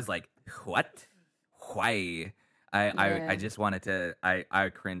 And I was like, "What? Why?" I just wanted to. I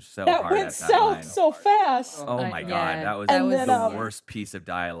cringed so hard. That went at that south line. so fast. Oh my god, that was the worst piece of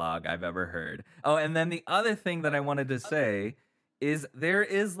dialogue I've ever heard. Oh, and then the other thing that I wanted to say is there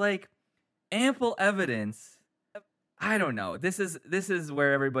is like ample evidence. I don't know. This is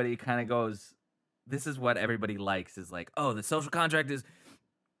where everybody kind of goes. This is what everybody likes is like, oh, the social contract is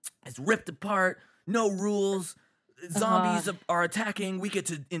ripped apart, no rules, zombies are attacking, we get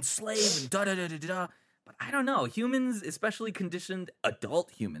to enslave and da da da da da. But I don't know. Humans, especially conditioned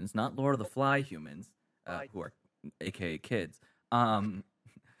adult humans, not Lord of the Fly humans, who are AKA kids. British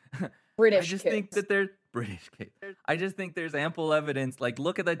I just kids. think that they're British kids. I just think there's ample evidence. Like,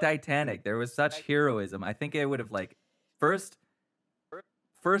 look at the Titanic. There was such heroism. I think it would have like first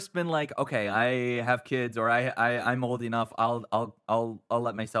been like, okay, I have kids, or I'm old enough. I'll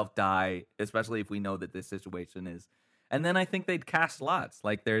let myself die, especially if we know that this situation is. And then I think they'd cast lots.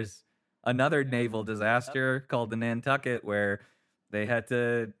 Like, there's another naval disaster called the Nantucket where they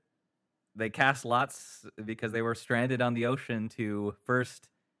cast lots because they were stranded on the ocean to first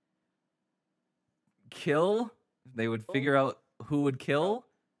kill. They would figure out who would kill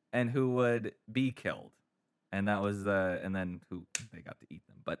and who would be killed. And that was and then who they got to eat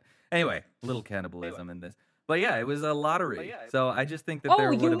them. But anyway, a little cannibalism in this. But yeah, it was a lottery. So I just think that there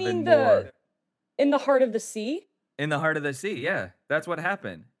would have been more. In the Heart of the Sea? In the Heart of the Sea, yeah. That's what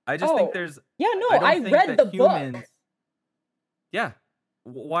happened. I just think there's... Yeah, no, I read the book. Yeah.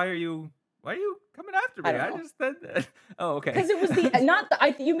 Why are you coming after me? I just said that. Oh, okay. Because it was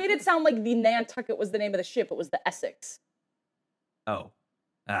you made it sound like the Nantucket was the name of the ship. It was the Essex. Oh.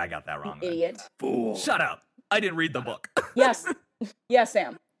 I got that wrong. Idiot. Fool. Shut up. I didn't read the book. Yes. Yes,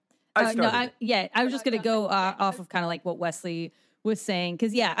 Sam. I was just going to go off of kind of like what Wesley was saying.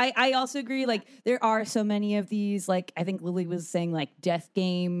 Because, yeah, I also agree. Like, there are so many of these, like, I think Lily was saying, like, death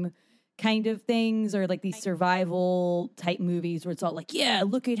game kind of things, or like these survival type movies where it's all like, yeah,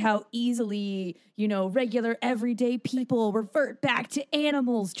 look at how easily, regular everyday people revert back to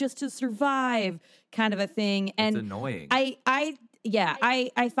animals just to survive kind of a thing. And it's annoying.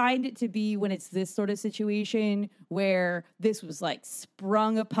 I find it to be when it's this sort of situation where this was like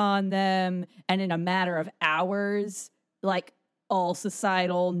sprung upon them and in a matter of hours, like all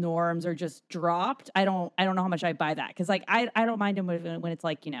societal norms are just dropped. I don't know how much I buy that. Because like I don't mind them when it's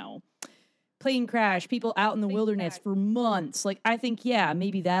like, plane crash, people out in the wilderness for months. Like I think, yeah,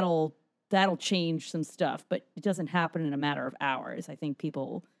 maybe that'll change some stuff, but it doesn't happen in a matter of hours. I think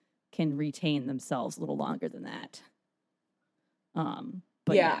people can retain themselves a little longer than that.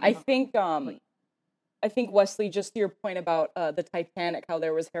 But yeah, I think Wesley, just to your point about the Titanic, how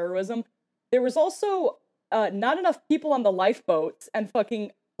there was heroism, there was also not enough people on the lifeboats, and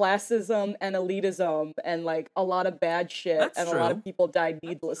fucking classism and elitism and like a lot of bad shit. That's and true. A lot of people died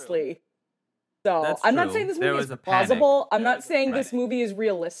needlessly. So That's I'm not true. saying this There movie was is a panic. plausible. I'm not saying this movie is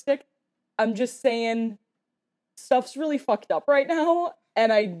realistic. I'm just saying stuff's really fucked up right now,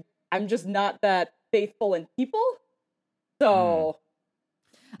 and I'm just not that faithful in people. So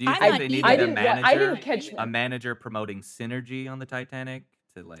do you think they needed a manager? I didn't catch a manager promoting synergy on the Titanic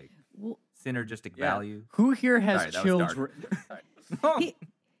to like. synergistic value. Who here has Sorry, that was children?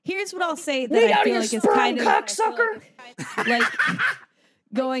 Here's what I'll say that Lay I out feel your like is sperm, kind of cocksucker! like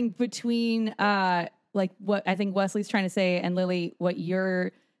going between like what I think Wesley's trying to say and Lily, what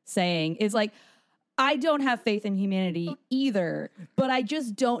you're saying is like, I don't have faith in humanity either, but I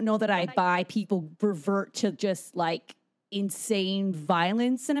just don't know that I buy people revert to just like insane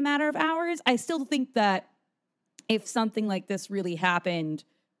violence in a matter of hours. I still think that if something like this really happened,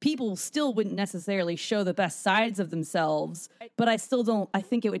 people still wouldn't necessarily show the best sides of themselves, but I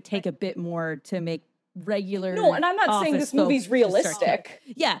think it would take a bit more to make regular. No, and I'm not saying this movie's realistic.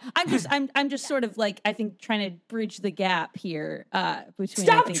 Yeah, I'm just sort of like, I think, trying to bridge the gap here between.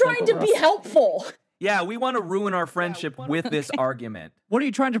 Stop trying to be helpful. Yeah, we want to ruin our friendship with this argument. What are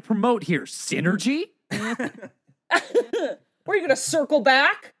you trying to promote here? Synergy? We're going to circle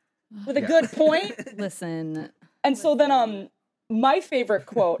back with a good point. Listen. And so then, my favorite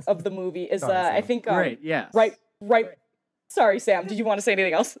quote of the movie is, I think, Great, yes. Right. Sorry, Sam. Did you want to say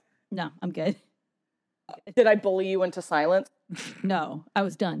anything else? No, I'm good. Did I bully you into silence? No, I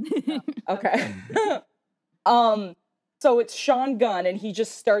was done. Okay. So it's Sean Gunn, and he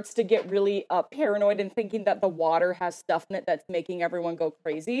just starts to get really paranoid and thinking that the water has stuff in it that's making everyone go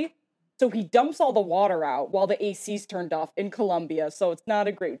crazy. So he dumps all the water out while the AC's turned off in Colombia. So it's not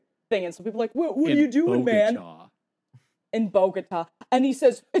a great thing. And so people are like, what are you doing, man? In Bogota. And he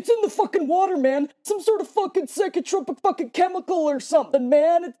says, it's in the fucking water, man. Some sort of fucking psychotropic fucking chemical or something,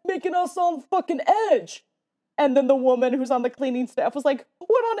 man. It's making us on the fucking edge. And then the woman who's on the cleaning staff was like,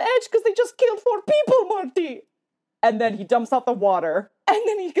 we're on edge because they just killed 4 people, Marty. And then he dumps out the water. And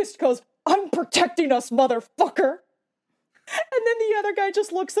then he just goes, I'm protecting us, motherfucker. And then the other guy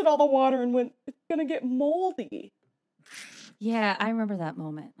just looks at all the water and went, it's gonna get moldy. Yeah, I remember that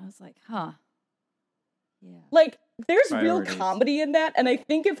moment. I was like, huh. Yeah. Like, there's real comedy in that, and I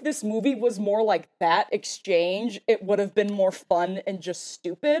think if this movie was more like that exchange, it would have been more fun and just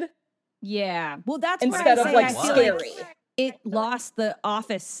stupid. Yeah. Well, that's instead where of like scary. Like it lost the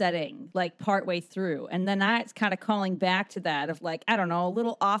office setting like partway through, and then that's kind of calling back to that of like, I don't know,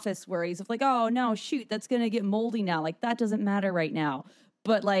 little office worries of like, oh no, shoot, that's gonna get moldy now. Like that doesn't matter right now.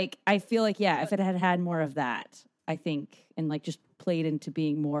 But like, I feel like if it had more of that, I think, and like just played into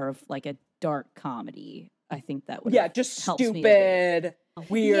being more of like a dark comedy, I think that would just stupid,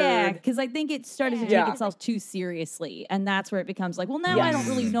 weird. Yeah, because I think it started to take itself too seriously, and that's where it becomes like, well, now I don't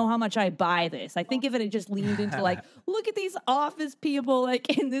really know how much I buy this. I think if it had just leaned into like, look at these office people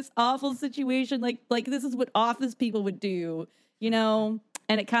like in this awful situation, like this is what office people would do, you know?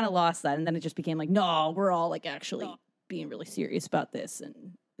 And it kind of lost that, and then it just became like, no, we're all like actually being really serious about this,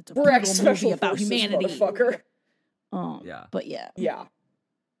 and it's a brutal movie about humanity, motherfucker. But yeah.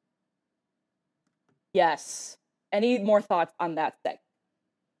 Yes. Any more thoughts on that segment?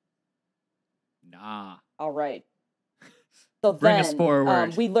 Nah. All right. So Bring us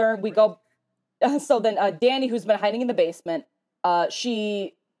forward. So then Danny, who's been hiding in the basement,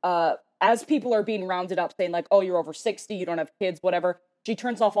 she, as people are being rounded up saying like, oh, you're over 60, you don't have kids, whatever, she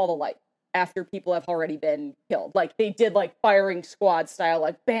turns off all the lights after people have already been killed. Like they did like firing squad style,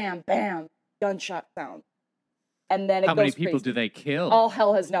 like bam, bam, gunshot sound. And then how many people do they kill? All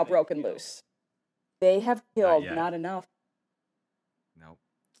hell has now broken loose. They have killed not enough. Nope.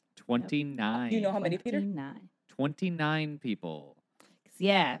 29. Do you know how many, Peter? 29 people.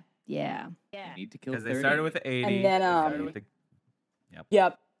 Yeah. You need to kill 30. Because they started with 80. And then,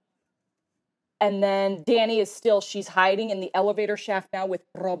 Yep. And then Danny she's hiding in the elevator shaft now with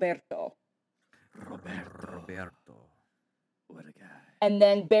Roberto. What a guy. And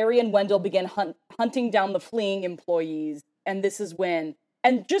then Barry and Wendell begin hunting down the fleeing employees. And this is when,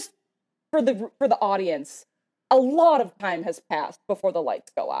 and just for the audience, a lot of time has passed before the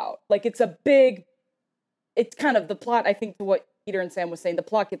lights go out. Like it's kind of the plot, I think, to what Peter and Sam was saying, the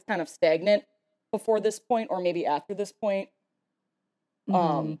plot gets kind of stagnant before this point, or maybe after this point.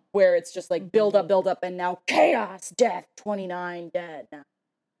 Where it's just like build up, and now chaos, death, 29 dead now.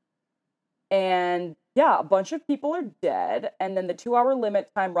 And yeah, a bunch of people are dead, and then the 2-hour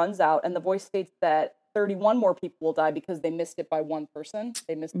limit time runs out, and the voice states that 31 more people will die because they missed it by one person.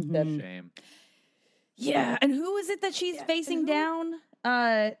 They missed it. Shame. Yeah, and who is it that she's facing down?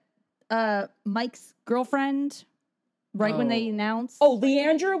 Mike's girlfriend, right when they announced. Oh,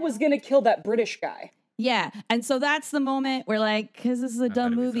 Leandra was gonna kill that British guy. Yeah, and so that's the moment where, like, because this is a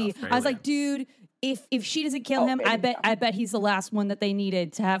dumb movie, I was like, dude, if she doesn't kill him, I bet he's the last one that they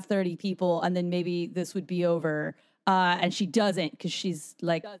needed to have 30 people, and then maybe this would be over. And she doesn't, because she's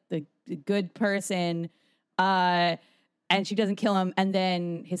like the good person. And and she doesn't kill him, and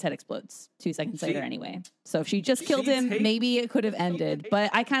then his head explodes 2 seconds later anyway. So if she just killed him, maybe it could have ended.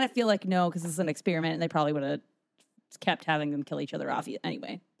 But I kind of feel like no, because this is an experiment, and they probably would have kept having them kill each other off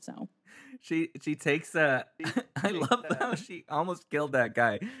anyway. So she takes I love how she almost killed that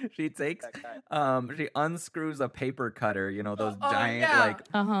guy. She takes she unscrews a paper cutter, those giant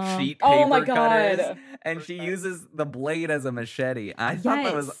sheet paper cutters, and she uses the blade as a machete. I thought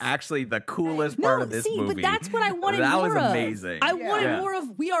that was actually the coolest part of this movie. But that's what I wanted that more was of. amazing. I wanted more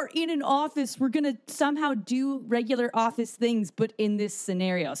of, we are in an office, we're gonna somehow do regular office things, but in this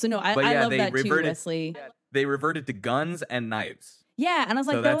scenario. So no, I love that too, Wesley. They reverted to guns and knives. Yeah, and I was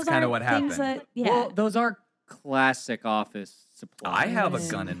like, so that's kind of what happened. Well, those are classic office supplies. I have a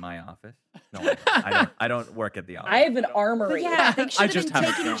gun in my office. No, I don't work at the office. I have an armory. But yeah, they should have been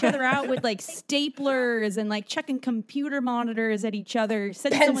taking each other out with like staplers and like checking computer monitors at each other,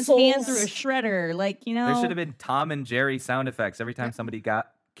 sending someone's hand through a shredder. There should have been Tom and Jerry sound effects every time somebody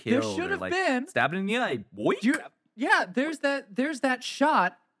got killed. There should have or, been stabbed in the eye. There's that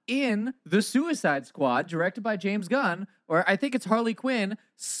shot in The Suicide Squad, directed by James Gunn, where I think it's Harley Quinn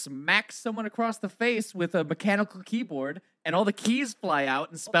smacks someone across the face with a mechanical keyboard, and all the keys fly out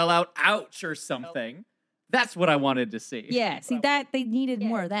and spell out "ouch" or something. That's what I wanted to see. Yeah, see that they needed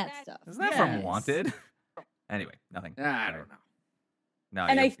more of that stuff. Isn't that from Wanted? Anyway, nothing. I don't know. No,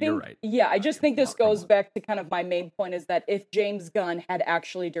 and I think, you're right. Yeah, I just think this goes back to kind of my main point is that if James Gunn had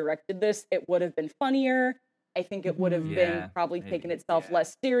actually directed this, it would have been funnier. I think it would have been probably taken itself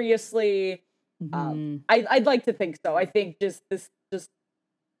less seriously. I'd like to think so. I think just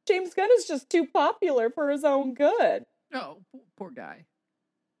James Gunn is just too popular for his own good. Oh, poor guy.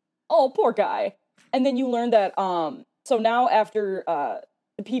 Oh, poor guy. And then you learn that so now after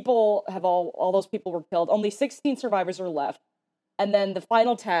the people have all those people were killed, only 16 survivors are left. And then the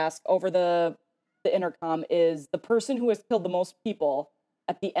final task over the intercom is the person who has killed the most people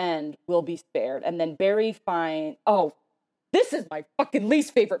at the end will be spared. And then Barry this is my fucking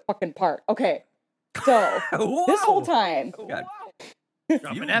least favorite fucking part. Okay. So this whole time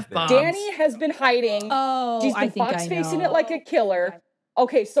Danny has been hiding. She's been fox facing it like a killer.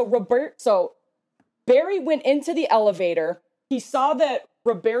 Okay, so Barry went into the elevator. He saw that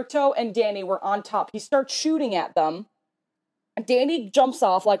Roberto and Danny were on top. He starts shooting at them. Danny jumps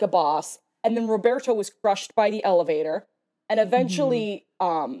off like a boss, and then Roberto was crushed by the elevator. And eventually,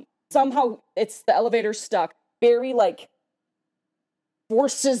 somehow the elevator's stuck. Barry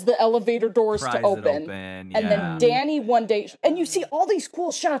forces the elevator doors to open. And then Danny one day, and you see all these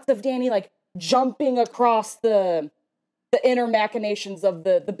cool shots of Danny jumping across the inner machinations of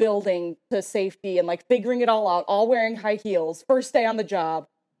the building to safety and figuring it all out, all wearing high heels, first day on the job.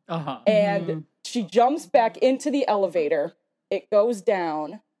 And she jumps back into the elevator. It goes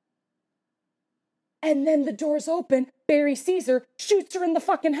down. And then the doors open. Barry sees her, shoots her in the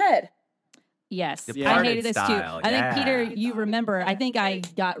fucking head. Yes, I hated this too. I think, Peter, you remember, I think I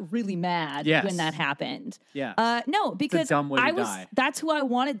got really mad when that happened. Yeah. No, because that's who I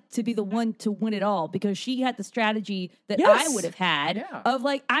wanted to be the one to win it all, because she had the strategy that I would have had of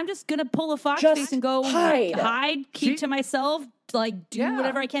I'm just going to pull a fox face and go hide, keep to myself, do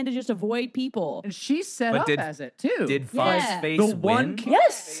whatever I can to just avoid people. And she set up as it too. Did Foxface win?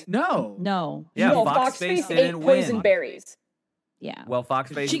 Yes. No. Yeah, Foxface ate poison berries. Yeah. Well,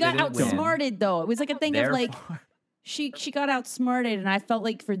 Foxface she got outsmarted, though. It was a thing Therefore. of she got outsmarted, and I felt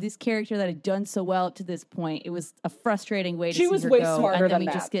like for this character that had done so well up to this point, it was a frustrating way to see her go. She was way smarter and then than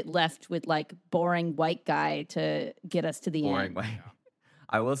we just get left with boring white guy to get us to the end. White.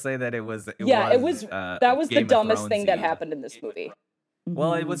 I will say that it was that was the dumbest thing that happened in this movie.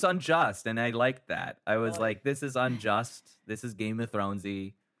 Well, it was unjust, and I liked that. I was like, this is unjust. This is Game of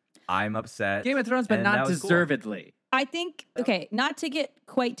Thronesy. I'm upset. Game of Thrones, but not deservedly. Cool. I think, not to get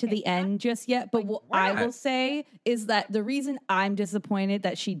quite to the end just yet, but what I will say is that the reason I'm disappointed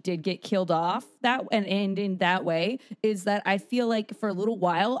that she did get killed off and in that way is that I feel like for a little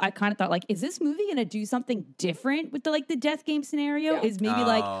while, I kind of thought is this movie going to do something different with the death game scenario? Yeah. Is maybe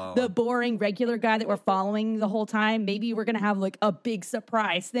the boring regular guy that we're following the whole time. Maybe we're going to have a big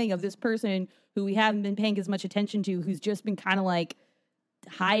surprise thing of this person who we haven't been paying as much attention to, who's just been kind of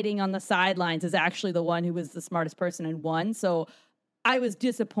hiding on the sidelines, is actually the one who was the smartest person and won. So I was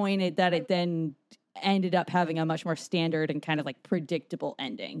disappointed that it then ended up having a much more standard and kind of predictable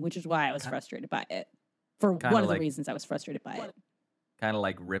ending, which is why I was frustrated by it. For one of the reasons I was frustrated by it. Kind of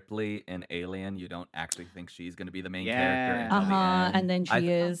like Ripley in Alien, you don't actually think she's going to be the main character until the end. And then she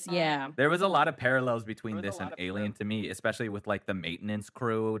is. There was a lot of parallels between this and Alien to me, especially with the maintenance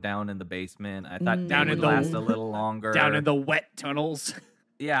crew down in the basement. I thought down in last a little longer. Down in the wet tunnels.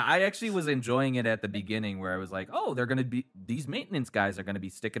 Yeah, I actually was enjoying it at the beginning where I was like, oh, these maintenance guys are going to be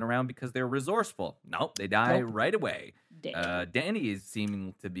sticking around because they're resourceful. Nope, they die right away. Danny is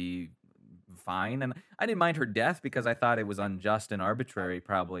seeming to be fine. And I didn't mind her death because I thought it was unjust and arbitrary,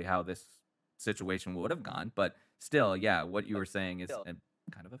 probably how this situation would have gone. But still, yeah, what you were saying is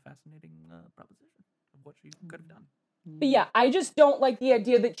kind of a fascinating proposition of what she could have done. But yeah, I just don't like the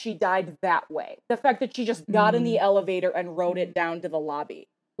idea that she died that way. The fact that she just got in the elevator and rode it down to the lobby.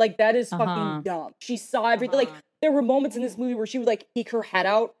 Like, that is fucking dumb. She saw everything. Like, there were moments in this movie where she would, like, peek her head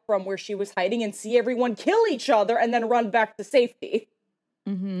out from where she was hiding and see everyone kill each other and then run back to safety.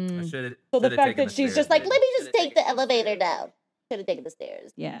 So the fact that she's just like, let me just take the elevator down. Should have taken the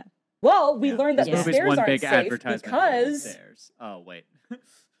stairs. Yeah. Well, we learned that the Movie's stairs one aren't big safe advertisement because... stairs. Oh, wait.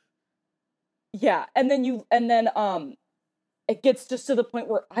 Yeah, and then it gets just to the point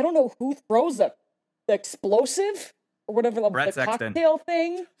where I don't know who throws the explosive or whatever the cocktail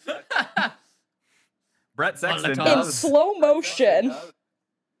thing Brett Sexton in does. slow motion.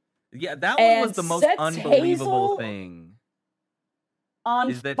 Yeah, that one was the most sets unbelievable Hazel thing.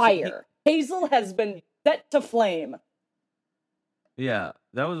 On fire. Hazel has been set to flame. Yeah,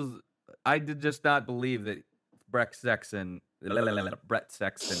 that was. I did just not believe that Brett Sexton would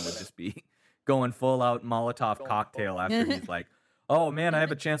just be going full out Molotov cocktail after he's like, oh man, I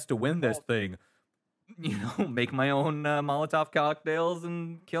have a chance to win this thing. You know, make my own Molotov cocktails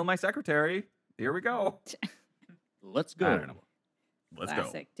and kill my secretary. Here we go. Let's go. I don't know. Let's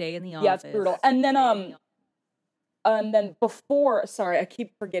Classic go. day in the office. Yeah, it's brutal. And then before, sorry, I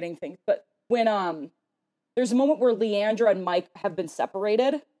keep forgetting things, but when there's a moment where Leandra and Mike have been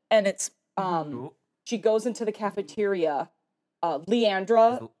separated, and it's she goes into the cafeteria.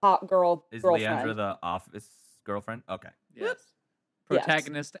 Leandra, hot girl, is girlfriend. Leandra the office girlfriend? Okay. Yes.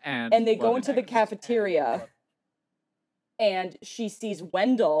 Protagonist and they go into the cafeteria, and she sees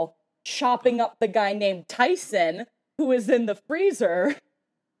Wendell chopping up the guy named Tyson, who is in the freezer.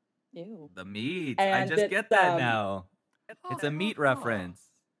 Ew. The meat. And I just get that now. It's a meat reference.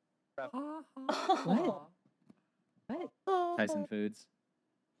 What? Tyson Foods.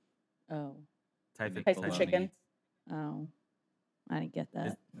 Oh. Tyson chicken. Meats. Oh. I didn't get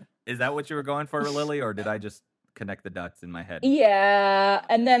that. Is that what you were going for, Lily, or did I just connect the dots in my head? Yeah,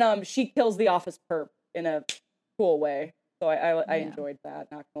 and then she kills the office perp in a cool way. So I enjoyed that,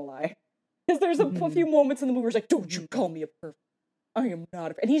 not gonna lie. Because there's a few moments in the movie where it's like, don't you call me a perp. I am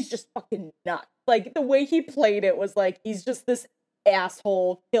not a... And he's just fucking nuts. Like, the way he played it was like, he's just this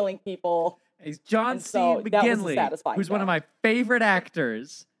asshole killing people. He's John C. So McGinley, who's one of my favorite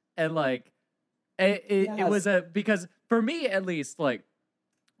actors. And like, it was because for me at least, like,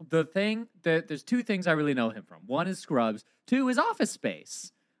 the thing that there's two things I really know him from. One is Scrubs. Two is Office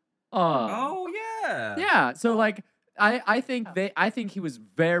Space. Oh yeah. Yeah. So like, I think he was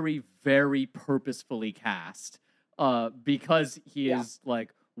very, very purposefully cast, because he is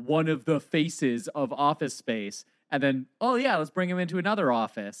like one of the faces of Office Space, and then let's bring him into another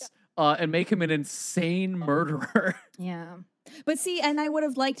office, and make him an insane murderer. Yeah. But see, and I would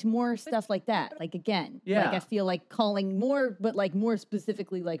have liked more stuff like that. Like, again, like I feel like calling more, but like more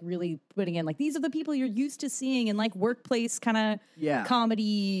specifically, like really putting in like, these are the people you're used to seeing in like workplace kind of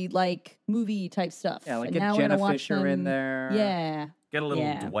comedy, like movie type stuff. Yeah, like and get Jenna Fisher in there. Yeah. Get a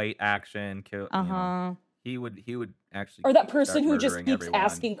little Dwight action. Kill. You know, he would actually. Or that person who just keeps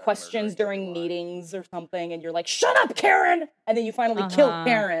asking questions during meetings or something, and you're like, shut up, Karen! And then you finally kill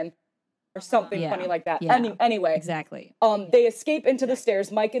Karen. Or something funny like that. Yeah. Anyway. Exactly. They escape into the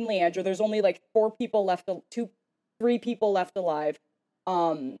stairs, Mike and Leandra. There's only like 3 people left alive.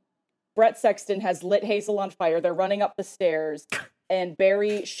 Brett Sexton has lit Hazel on fire. They're running up the stairs, and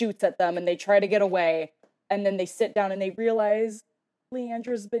Barry shoots at them, and they try to get away. And then they sit down and they realize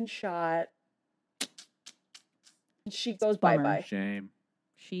Leandra's been shot. And she goes bye-bye. Shame.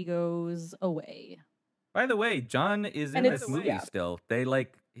 She goes away. By the way, John is in this movie still. They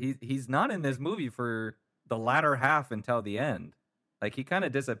like he's not in this movie for the latter half until the end. Like, he kind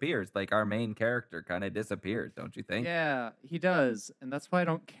of disappears. Like, our main character kind of disappears, don't you think? Yeah, he does, and that's why I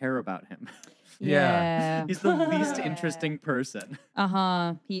don't care about him. Yeah. He's the least interesting person.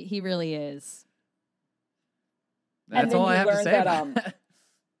 He really is. That's all I have to say about that.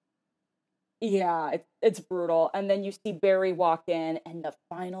 Yeah, it's brutal. And then you see Barry walk in, and the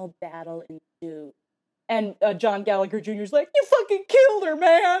final battle ensues. And John Gallagher Jr. is like, you fucking killed her,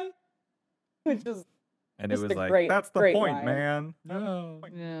 man! Which is and it was like, great, that's the point, line. Man. No.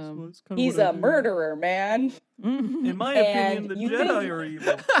 Yeah. He's a murderer, man. In my opinion, the Jedi are evil.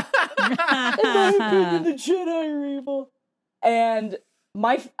 In my opinion, the Jedi are evil. And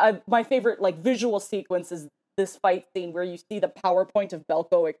my favorite like visual sequence is this fight scene where you see the PowerPoint of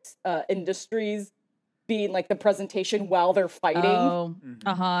Belko Industries being like the presentation while they're fighting. Oh,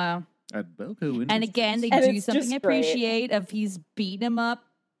 uh-huh. At Belko And again, they And do it's something I just great. appreciate of he's beating him up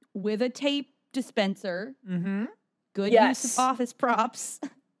with a tape dispenser. Mm-hmm. Good Yes. use of office props.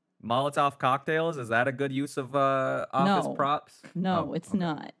 Molotov cocktails, is that a good use of office No. props? No, Oh, it's okay.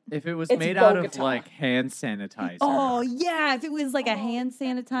 not. If it was It's made out of Bogota. like hand sanitizer. Oh yeah, if it was like a hand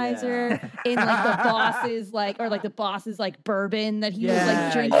sanitizer in like the boss's like bourbon that he was like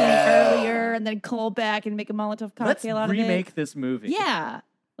Yeah, drinking yeah. earlier, and then call back and make a Molotov cocktail out of it. Let's remake this movie. Yeah,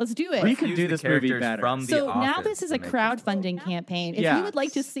 let's do it. We could Use do the this movie characters better. from The So now Office this is to a make this crowdfunding campaign. If Yeah. you would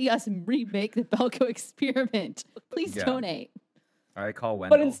like to see us remake the Belko Experiment, please Yeah. donate. All right, call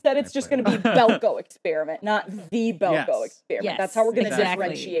Wendell. But instead, it's just going to be Belko Experiment, not the Belko Yes. Experiment. Yes, That's how we're going to exactly.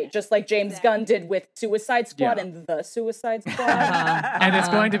 differentiate, just like James Gunn did with Suicide Squad Yeah. and The Suicide Squad. And it's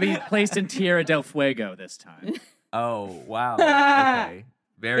going to be placed in Tierra del Fuego this time. Oh, wow. Okay.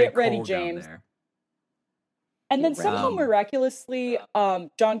 Very Get ready, cold down James. there. And then Right. somehow miraculously,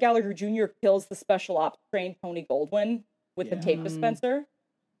 John Gallagher Jr. kills the special ops trained Tony Goldwyn with the tape dispenser.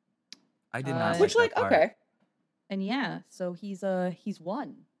 I did not Which, like, that part. okay. And yeah, so he's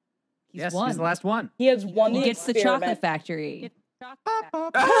won. He's Yes, won. he's the last one. He has won He the gets the chocolate experiment. factory.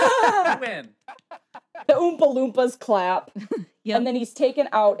 Win. The Oompa Loompas clap. Yep. And then he's taken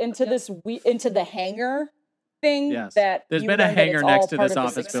out into into the hangar thing. Yes. That There's you been a learn that hangar it's next all to part this of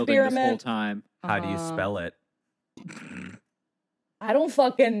office building this whole experiment. time. How do you spell it? I don't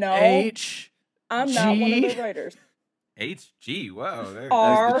fucking know. H. I'm not one of G. the writers. HG. Whoa. There,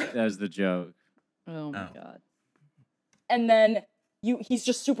 R. That's the joke. Oh my Oh. god. And then he's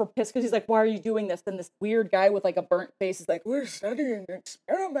just super pissed because he's like, why are you doing this? Then this weird guy with like a burnt face is like, we're studying an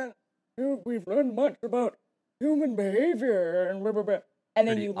experiment. We've learned much about human behavior and blah, blah, blah. And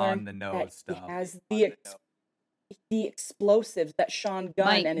then Pretty you learn on the nose that stuff. he has the explosives that Sean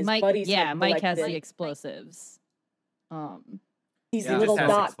Gunn and his Mike, buddies yeah, had Mike has the collected. explosives. These Yeah, little just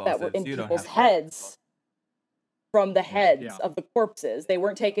has dots that were in explosives. You don't people's have heads from the heads Yeah. of the corpses. They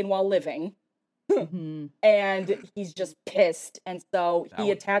weren't taken while living. Mhm. And he's just pissed, and so That he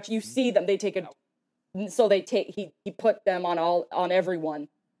would- attached. You see them; they take it. So they take he put them on everyone,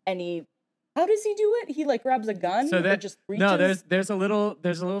 and he. How does he do it? He like grabs a gun So or that just reaches. no, there's a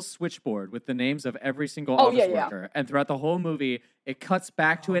little switchboard with the names of every single Oh, office yeah, yeah. worker, and throughout the whole movie, it cuts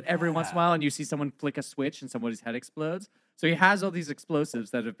back to it every once in a while, and you see someone flick a switch and somebody's head explodes. So he has all these explosives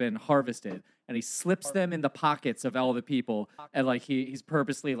that have been harvested, and he slips them in the pockets of all the people, and like he's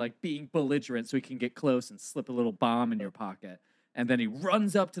purposely like being belligerent so he can get close and slip a little bomb in your pocket. And then he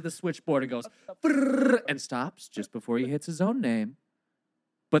runs up to the switchboard and goes "Brrr," and stops just before he hits his own name.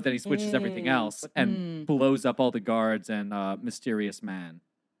 But then he switches everything else and blows up all the guards and Mysterious Man.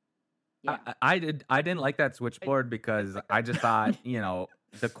 Yeah. I didn't like that switchboard because I just thought,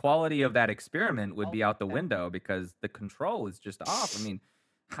 the quality of that experiment would be out the window because the control is just off. I mean,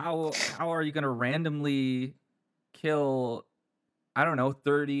 how are you going to randomly kill, I don't know,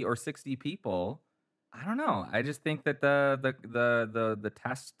 30 or 60 people? I don't know. I just think that the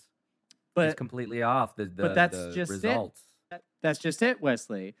test is completely off. But that's the just results. That's just it,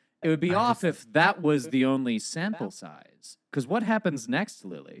 Wesley. It would be off if that was the only sample size. Because what happens next,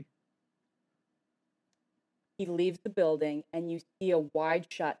 Lily? He leaves the building, and you see a wide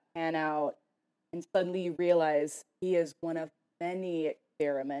shot pan out, and suddenly you realize he is one of many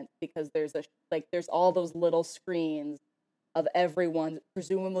experiments because there's all those little screens of everyone,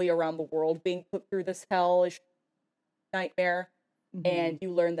 presumably around the world, being put through this hellish nightmare, and you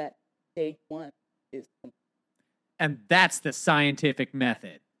learn that stage one is. And that's the scientific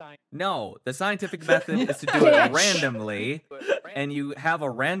method. No, the scientific method is to do it randomly, and you have a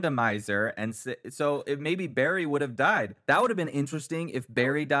randomizer, and so maybe Barry would have died. That would have been interesting if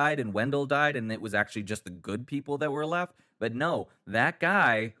Barry died and Wendell died, and it was actually just the good people that were left. But no, that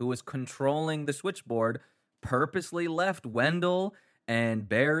guy who was controlling the switchboard purposely left Wendell and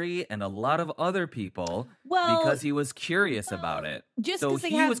Barry and a lot of other people because he was curious about it. Just so 'cause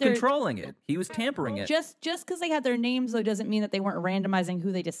they he had was their- controlling it. He was tampering it. Just because they had their names, though, doesn't mean that they weren't randomizing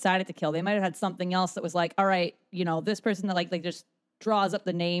who they decided to kill. They might have had something else that was like, all right, this person that like just draws up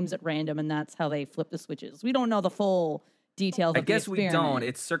the names at random, and that's how they flip the switches. We don't know the full details. I guess the we experiment. don't.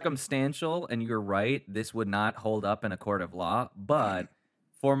 It's circumstantial, and you're right. This would not hold up in a court of law. But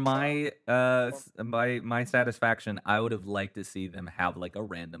for my my satisfaction, I would have liked to see them have like a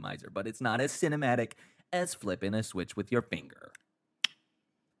randomizer. But it's not as cinematic as flipping a switch with your finger.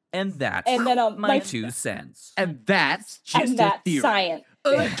 And that's my 2 cents. And that's just And a that's theory. science.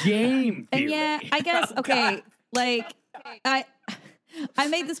 A game theory. And yeah, I guess okay. Like I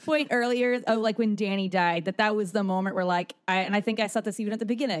made this point earlier of like when Danny died, that was the moment where like I think I said this even at the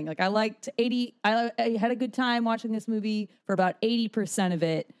beginning. Like I had a good time watching this movie for about 80% of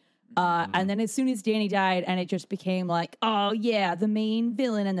it. And then as soon as Danny died and it just became like, oh yeah, the main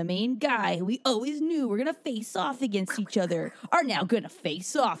villain and the main guy who we always knew were going to face off against each other are now going to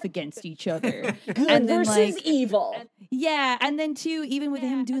face off against each other. Good and then, versus like, evil. Yeah. And then too, even with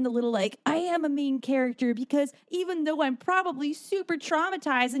him doing the little like, I am a main character because even though I'm probably super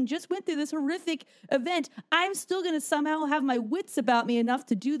traumatized and just went through this horrific event, I'm still going to somehow have my wits about me enough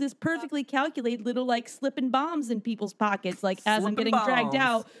to do this perfectly calculated little like slipping bombs in people's pockets, like as I'm getting dragged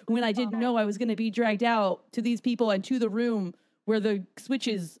out when I didn't know I was going to be dragged out to these people and to the room where the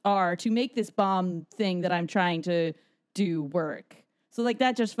switches are to make this bomb thing that I'm trying to do work. So like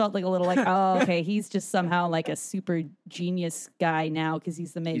that just felt like a little like, oh, okay, he's just somehow like a super genius guy now because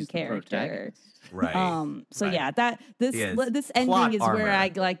he's the main character. Right. So yeah, that this ending is where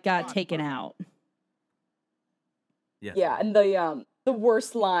I like got taken out. Yes. Yeah, and the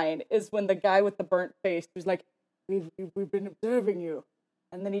worst line is when the guy with the burnt face who's like, we've been observing you.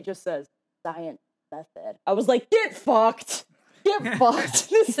 And then he just says, science method. I was like, get fucked. Get fucked.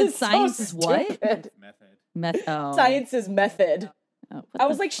 This is science so is what? stupid. Oh. Science is method. Oh, I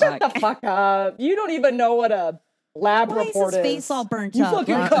was like, shut the fuck up. You don't even know what a lab report is. Why is his face all burnt You up?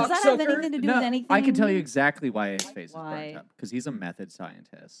 fucking Does that have cocksucker. anything to do with anything? I can tell you exactly why his face is Why? burnt up. Because he's a method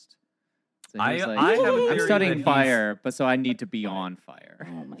scientist. So I he's have a I'm theory studying that fire, but so I need to be on fire.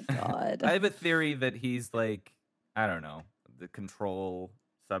 Oh my god. I have a theory that he's like, I don't know, the control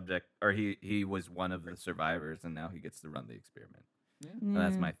subject, or he was one of the survivors, and now he gets to run the experiment. And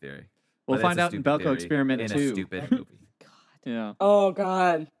that's my theory. We'll But find it's a out in stupid Belko theory Experiment in 2. a stupid movie. Yeah. Oh,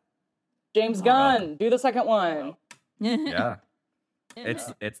 God. James Gunn, do the second one. Yeah. It's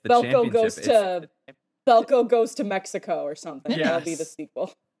the Belko championship. Belko goes to Mexico or something. Yes. That'll be the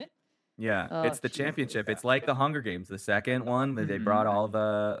sequel. Yeah, Oh, it's the championship. It's like the Hunger Games, the second one where they brought all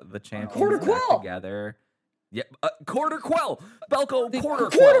the champions Quarter back quell. together. Yeah, quarter quell. Belko quarter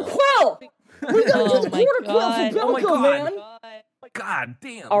Quarter quell. quell! We gotta Oh get the my quarter quell God. for Belko, Oh my God. man! God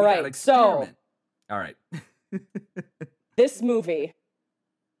damn. All we right, gotta so- experiment. All right. This movie,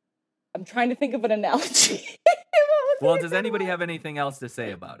 I'm trying to think of an analogy. Well, does anybody have anything else to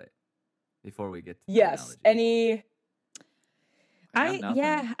say about it before we get to the Yes, analogy?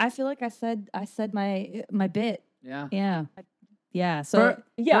 I feel like I said my bit. Yeah. Yeah. So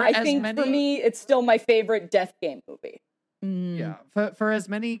Yeah, For I as think many- for me, it's still my favorite Death Game movie. Yeah. For as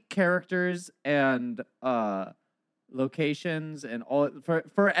many characters and locations and all,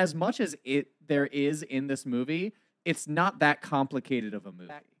 for as much as there is in this movie, it's not that complicated of a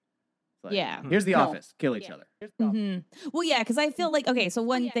movie. It's like, Yeah. Here's the No. office. Kill each other. Well, yeah, because I feel like, okay, so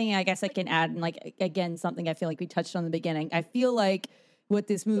one thing I guess I can add, and like, again, something I feel like we touched on in the beginning, I feel like what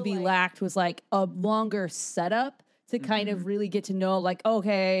this movie lacked was like a longer setup to kind of really get to know, like,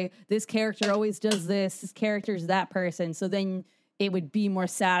 okay, this character always does this character's that person. So then it would be more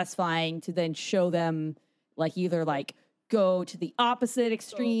satisfying to then show them, like, either like go to the opposite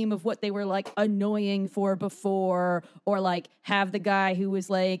extreme of what they were like annoying for before, or like have the guy who was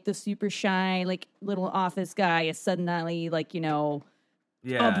like the super shy, like little office guy is suddenly like, you know,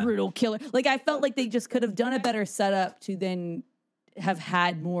 Yeah. a brutal killer. Like I felt like they just could have done a better setup to then have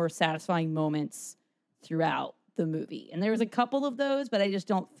had more satisfying moments throughout the movie. And there was a couple of those, but I just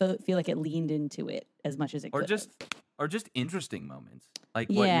don't feel like it leaned into it as much as it could. Or just interesting moments. Like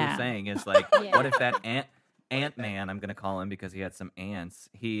what Yeah. you're saying is like, what if that Ant-Man, I'm gonna call him because he had some ants.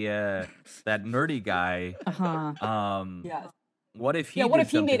 He that nerdy guy. Yes. What if he? Yeah, what did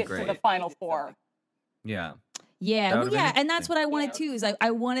if he made something it great? to the Final Four? Yeah. Yeah, That well, would've been yeah, and that's interesting. what I wanted too. Is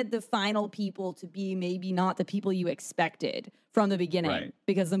I wanted the final people to be maybe not the people you expected from the beginning, Right.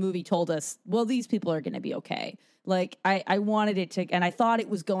 because the movie told us, well, these people are going to be okay. Like I wanted it to, and I thought it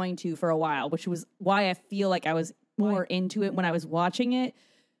was going to for a while, which was why I feel like I was more into it when I was watching it.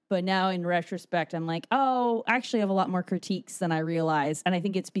 But now in retrospect, I'm like, oh, actually, I have a lot more critiques than I realized, and I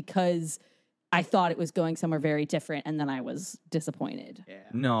think it's because I thought it was going somewhere very different, and then I was disappointed. Yeah.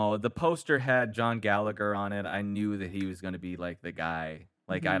 No, the poster had John Gallagher on it. I knew that he was gonna be like the guy.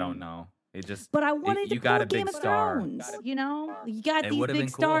 Like I don't know. It just. But I wanted you to got pull a big Game of star. Thrones, you know? You got It these would've big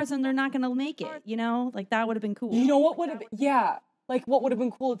been cool. stars and they're not going to make it, you know? Like, that would have been cool. You know what would have, yeah, like what would have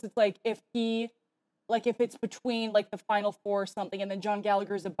been cool is it's like if it's between like the Final Four or something, and then John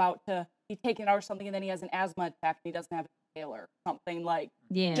Gallagher's about to be taken out or something, and then he has an asthma attack and he doesn't have a inhaler, something like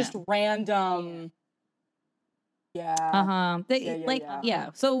Yeah. just random. Yeah. Yeah.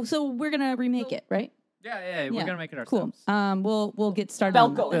 So we're going to remake it, right? Yeah. We're Yeah. gonna make it Cool. ourselves. We'll get started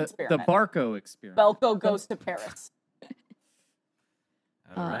on Belko that. The Experiment. Belko Experiment. Belko goes to Paris.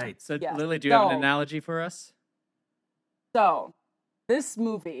 All right. So, Yes. Lily, do you have an So- analogy for us? So, this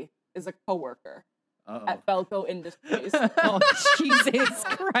movie is a coworker Uh-oh. at Belko Industries. Oh, Jesus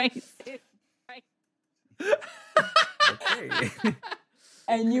Christ. Okay.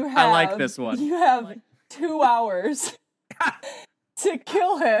 And you have I like this one. You have 2 hours to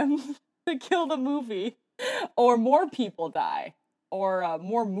kill him, to kill the movie, or more people die, or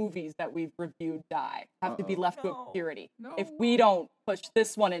more movies that we've reviewed die, have to be left to obscurity. No. If we don't push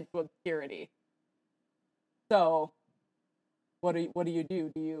this one into obscurity. So, what do you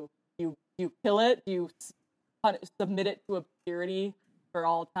do? Do you kill it? Do you submit it to obscurity for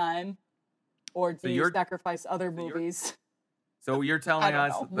all time, or do you sacrifice other movies? So you're telling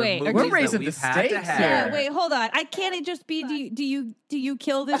us know. the Wait, movies we're that raising we've the had to stakes have. here. Yeah, wait, hold on. I can't it just be do you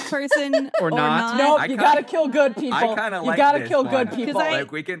kill this person Or not? Nope, I you kinda- gotta kill good people. I kind of You like gotta this kill one. good people.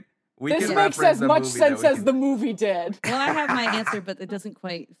 Like we can This makes reference as a much movie that sense we as can- the movie did. Well, I have my answer, but it doesn't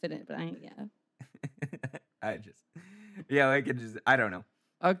quite fit it. But I can just I don't know.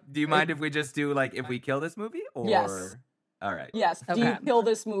 Do you mind if we just do like if we kill this movie or Yes. All right. Yes. Do you Okay. kill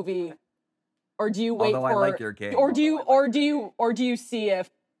this movie, or do you wait Although I for? like your game. Or do you see if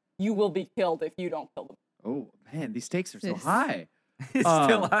you will be killed if you don't kill them? Oh, man, these stakes are so This- high.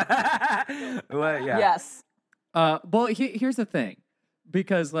 Still well, yeah. Yes. Well, here's the thing,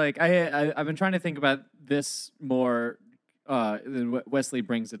 because like I've been trying to think about this more. Then Wesley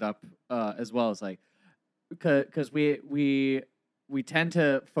brings it up as well as like, because we tend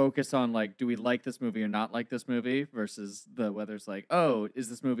to focus on like, do we like this movie or not like this movie versus the whether it's like, oh, is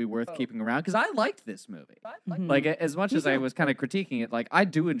this movie worth keeping around? Because I liked this movie. Like as much as I was kind of critiquing it, like I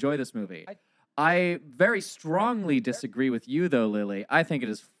do enjoy this movie. I very strongly disagree with you though, Lily. I think it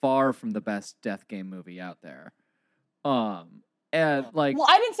is far from the best death game movie out there. And like, Well,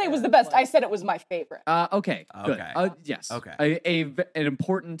 I didn't say it was the best. I said it was my favorite. okay, good. Okay. Yes. Okay. An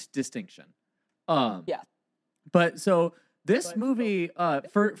important distinction. Yeah. But so this movie,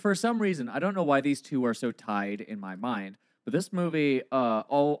 for some reason, I don't know why these two are so tied in my mind. But this movie,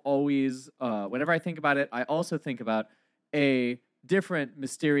 always, whenever I think about it, I also think about a different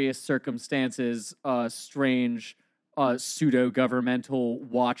mysterious circumstances, strange, pseudo-governmental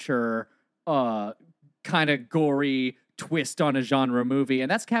watcher, kind of gory twist on a genre movie,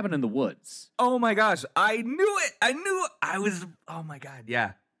 and that's Cabin in the Woods. Oh my gosh, I knew it. I was oh my god,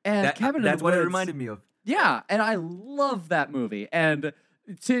 yeah. And That's Woods, what it reminded me of. Yeah, and I love that movie. And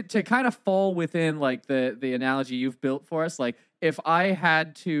to kind of fall within like the analogy you've built for us, like if I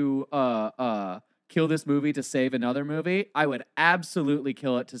had to kill this movie to save another movie, I would absolutely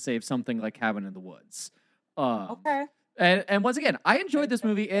kill it to save something like Cabin in the Woods. Okay. And once again, I enjoyed this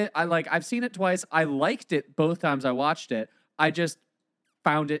movie. I've seen it twice. I liked it both times I watched it. I just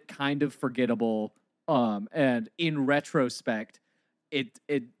found it kind of forgettable. And in retrospect, it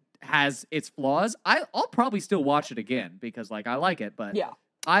has its flaws. I'll probably still watch it again because like I like it, but Yeah.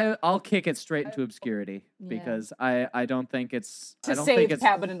 I'll kick it straight into obscurity Yeah. because I don't think it's To I don't save think it's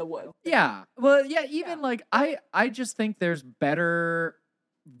Cabin in the Woods. yeah. Well, yeah. Even like I just think there's better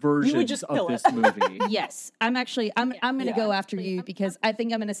versions just of kill this it. movie. yes, I'm going to go after you because I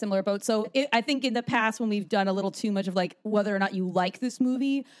think I'm in a similar boat. So I think in the past when we've done a little too much of like whether or not you like this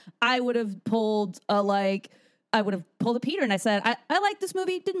movie, I would have pulled a Peter and I said I like this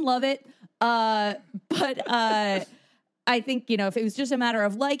movie, didn't love it, but I think if it was just a matter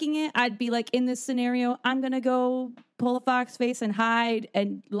of liking it, I'd be like in this scenario, I'm gonna go pull a fox face and hide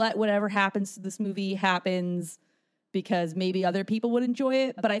and let whatever happens to this movie happens. Because maybe other people would enjoy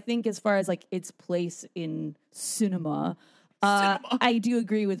it. But I think as far as like its place in cinema, I do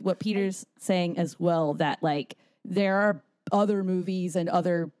agree with what Peter's saying as well, that like there are other movies and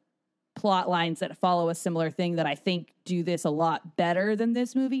other plot lines that follow a similar thing that I think do this a lot better than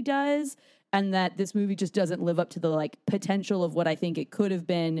this movie does. And that this movie just doesn't live up to the like potential of what I think it could have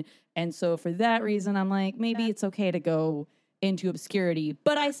been. And so for that reason, I'm like, maybe it's okay to go into obscurity,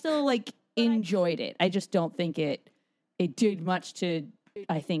 but I still like enjoyed it. I just don't think it did much to,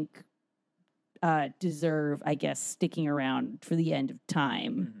 I think, deserve, I guess, sticking around for the end of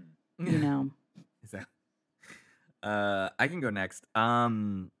time. You know? Is that? I can go next. I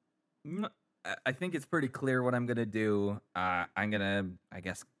think it's pretty clear what I'm gonna do. I'm gonna, I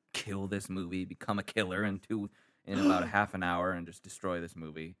guess, kill this movie, become a killer in about a half an hour, and just destroy this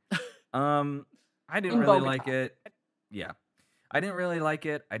movie. I didn't really like it. Yeah, I didn't really like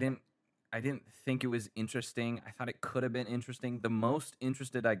it. I didn't think it was interesting. I thought it could have been interesting. The most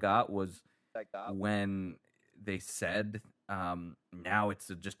interested I got was when they said now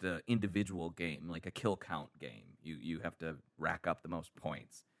it's just an individual game, like a kill count game. You have to rack up the most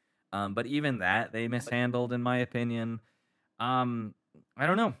points. But even that they mishandled, in my opinion. I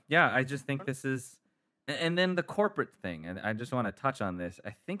don't know. Yeah, I just think this is, and then the corporate thing, and I just want to touch on this.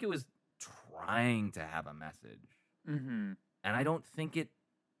 I think it was trying to have a message, and I don't think it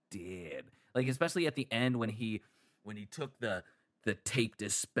did. Like, especially at the end when he took the tape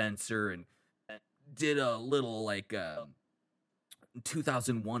dispenser and did a little like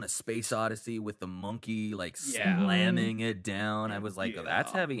 2001: A Space Odyssey with the monkey like slamming it down. I was like, oh,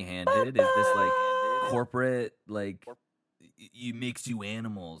 that's heavy-handed. Is this like corporate like you makes you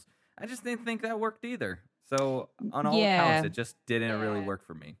animals? I just didn't think that worked either. So on all accounts, it just didn't really work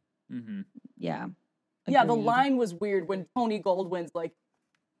for me. Yeah. Yeah, the line was weird when Tony Goldwyn's like,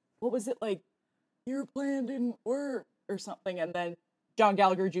 what was it like? Your plan didn't work or something. And then John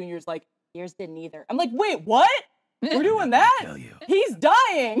Gallagher Jr. is like, yours didn't either. I'm like, wait, what? We're doing that? He's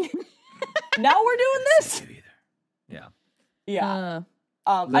dying. Now we're doing this? Yeah. Yeah.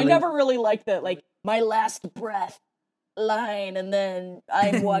 I never really liked the, like, my last breath line and then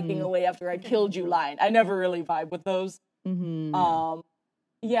I'm walking away after I killed you line. I never really vibe with those.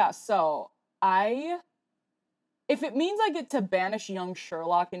 Yeah, so if it means I get to banish young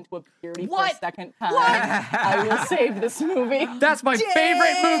Sherlock into obscurity for a second time, I will save this movie. That's my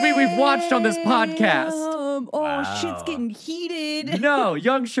favorite movie we've watched on this podcast. Oh, shit's getting heated. No,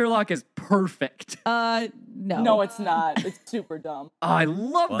 young Sherlock is perfect. No. No, it's not. It's super dumb. Oh, I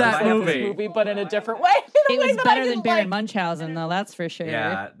love I that love movie. this movie, but in a different way. It was better than Baron Munchausen, though, that's for sure.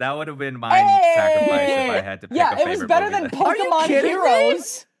 Yeah, that would have been my sacrifice if I had to pick a favorite it was better movie than then. Pokemon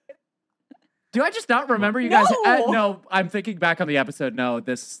Heroes. Do I just not remember you guys? No, I'm thinking back on the episode. No,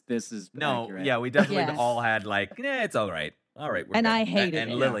 this is accurate. Yeah, we definitely all had like, it's all right. All right, we're And good. I hated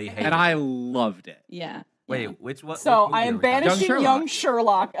and it. Lily hated And I loved it. Yeah. Wait, which one? So which movie I am are we talking about? banishing young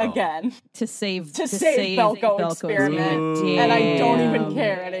Sherlock again To save Belko Experiment. And I don't even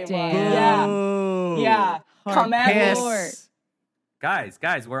care anymore. Yeah. Come at me. Guys,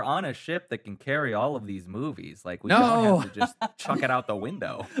 we're on a ship that can carry all of these movies. Like, we No. don't have to just chuck it out the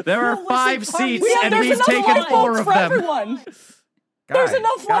window. There are 5 seats, and There's we've enough taken 4 lifeboats of for them. everyone. There's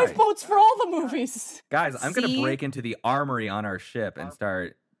enough lifeboats for all the movies. Guys, I'm going to break into the armory on our ship and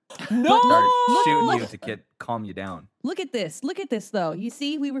start shooting you to calm you down. Look at this, though. You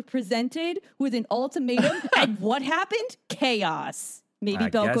see, we were presented with an ultimatum, and what happened? Chaos. Maybe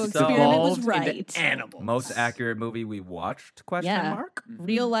Belko Experiment was right. Animals. Most accurate movie we watched? Question mark.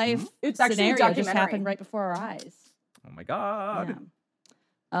 Real life It's actually a scenario just documentary. happened right before our eyes. Oh my god.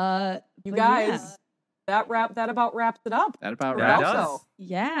 Yeah. You but guys, that about wraps it up. That about Yeah, wraps it up. does.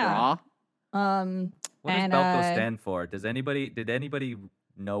 Yeah. Raw. What does Belko stand for? Did anybody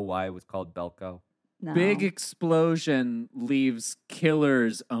know why it was called Belko? No. Big explosion leaves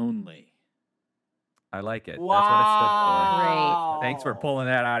killers only. I like it. Wow. That's what it stood for. Great. Thanks for pulling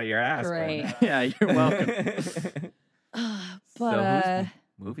that out of your ass. Great. man. Yeah, you're welcome. But so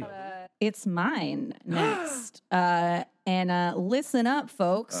whose movie? it's mine next. And listen up,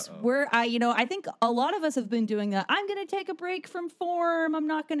 folks. Uh-oh. I think a lot of us have been doing that. I'm going to take a break from form. I'm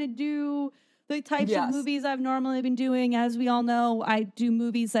not going to do the types of movies I've normally been doing. As we all know, I do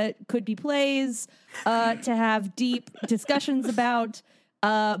movies that could be plays to have deep discussions about.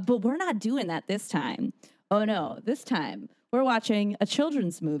 But we're not doing that this time. Oh no, this time we're watching a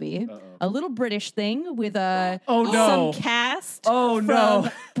children's movie, a little British thing with some cast from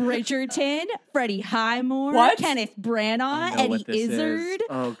Bridgerton, Freddie Highmore, Kenneth Branagh, Eddie Izzard.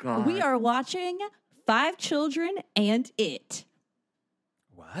 Oh god. We are watching 5 Children and It.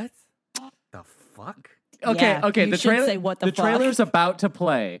 What the fuck? Okay, Yeah, okay. you The should trailer. say what the fuck. trailer's about to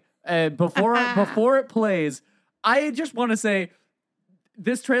play. Before it plays, I just want to say,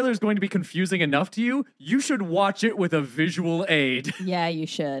 this trailer is going to be confusing enough to you. You should watch it with a visual aid. Yeah, you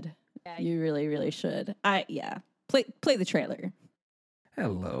should. You really, really should. Play the trailer.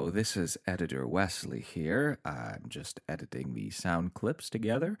 Hello, this is Editor Wesley here. I'm just editing the sound clips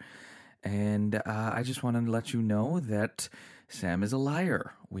together. And I just wanted to let you know that Sam is a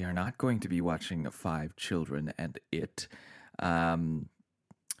liar. We are not going to be watching 5 Children and It.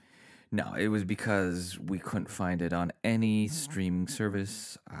 No, it was because we couldn't find it on any streaming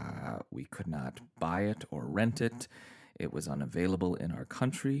service. We could not buy it or rent it. It was unavailable in our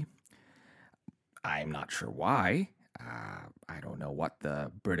country. I'm not sure why. I don't know what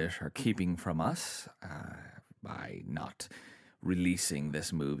the British are keeping from us by not releasing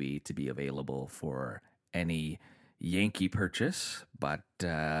this movie to be available for any Yankee purchase, but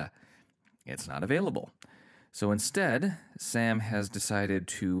it's not available. So instead, Sam has decided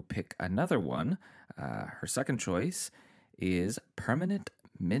to pick another one. Her second choice is Permanent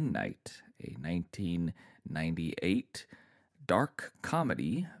Midnight, a 1998 dark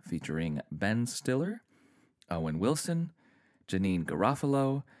comedy featuring Ben Stiller, Owen Wilson, Janine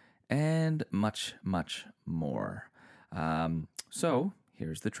Garofalo, and much, much more. So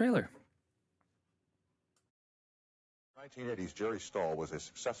here's the trailer. 1980s, Jerry Stahl was a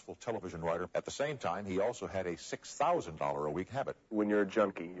successful television writer. At the same time, he also had a $6,000 a week habit. When you're a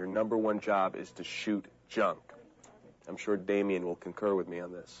junkie, your number one job is to shoot junk. I'm sure Damien will concur with me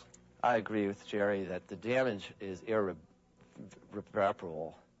on this. I agree with Jerry that the damage is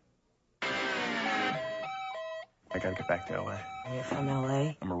irreparable. I gotta get back to L.A. You're from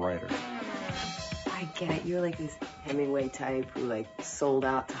L.A.? I'm a writer. I get it. You're like this Hemingway type who, like, sold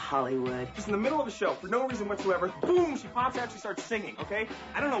out to Hollywood. Just in the middle of a show, for no reason whatsoever, boom, she pops out, she starts singing, okay?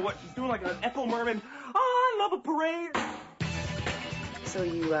 I don't know what, she's doing like an Ethel Merman, I love a parade. So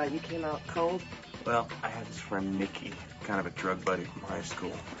you came out cold? Well, I had this friend, Nikki, kind of a drug buddy from high school.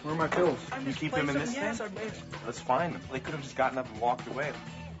 Where are my pills? You keep them in this thing? Let's find them. They could have just gotten up and walked away.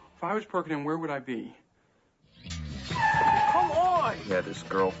 If I was Perkinen, where would I be? Come on! He had this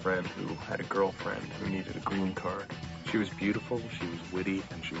girlfriend who had a girlfriend who needed a green card. She was beautiful, she was witty,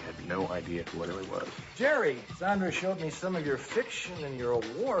 and she had no idea who really was. Jerry, Sandra showed me some of your fiction and your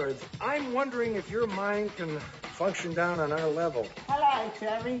awards. I'm wondering if your mind can function down on our level. Hello,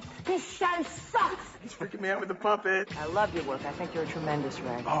 Jerry. This show sucks. He's freaking me out with the puppet. I love your work. I think you're a tremendous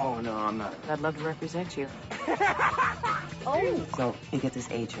writer. Oh, no, I'm not. I'd love to represent you. Oh! So, you get this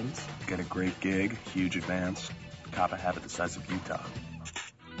agent. Get a great gig, huge advance, cop a habit the size of Utah.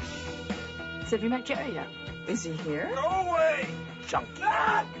 So have you met Jerry yet? Is he here? No way! Junkie.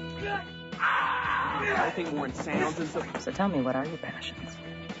 I think more in sounds and stuff. So tell me, what are your passions?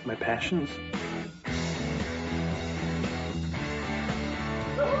 My passions?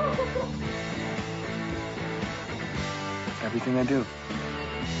 Everything I do.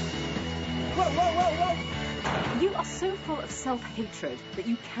 Whoa, whoa, whoa, whoa! You are so full of self-hatred that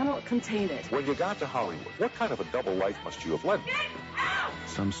you cannot contain it. When you got to Hollywood, what kind of a double life must you have led?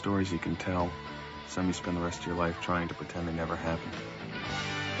 Some stories you can tell. Some you spend the rest of your life trying to pretend they never happened.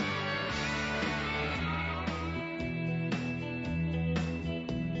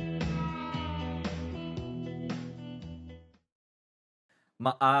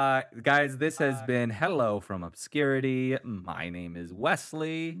 Guys, this has been Hello from Obscurity. My name is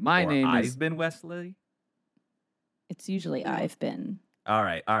Wesley. I've been Wesley. It's usually I've been. All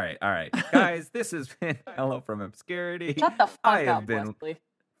right. Guys, this has been Hello from Obscurity. Shut the fuck I have up, been Wesley.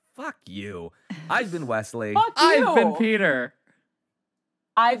 Fuck you. I've been Wesley. Fuck you. I've been Peter.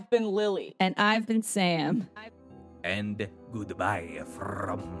 I've been Lily. And I've been Sam. And goodbye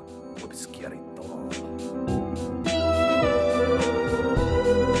from Obscurity.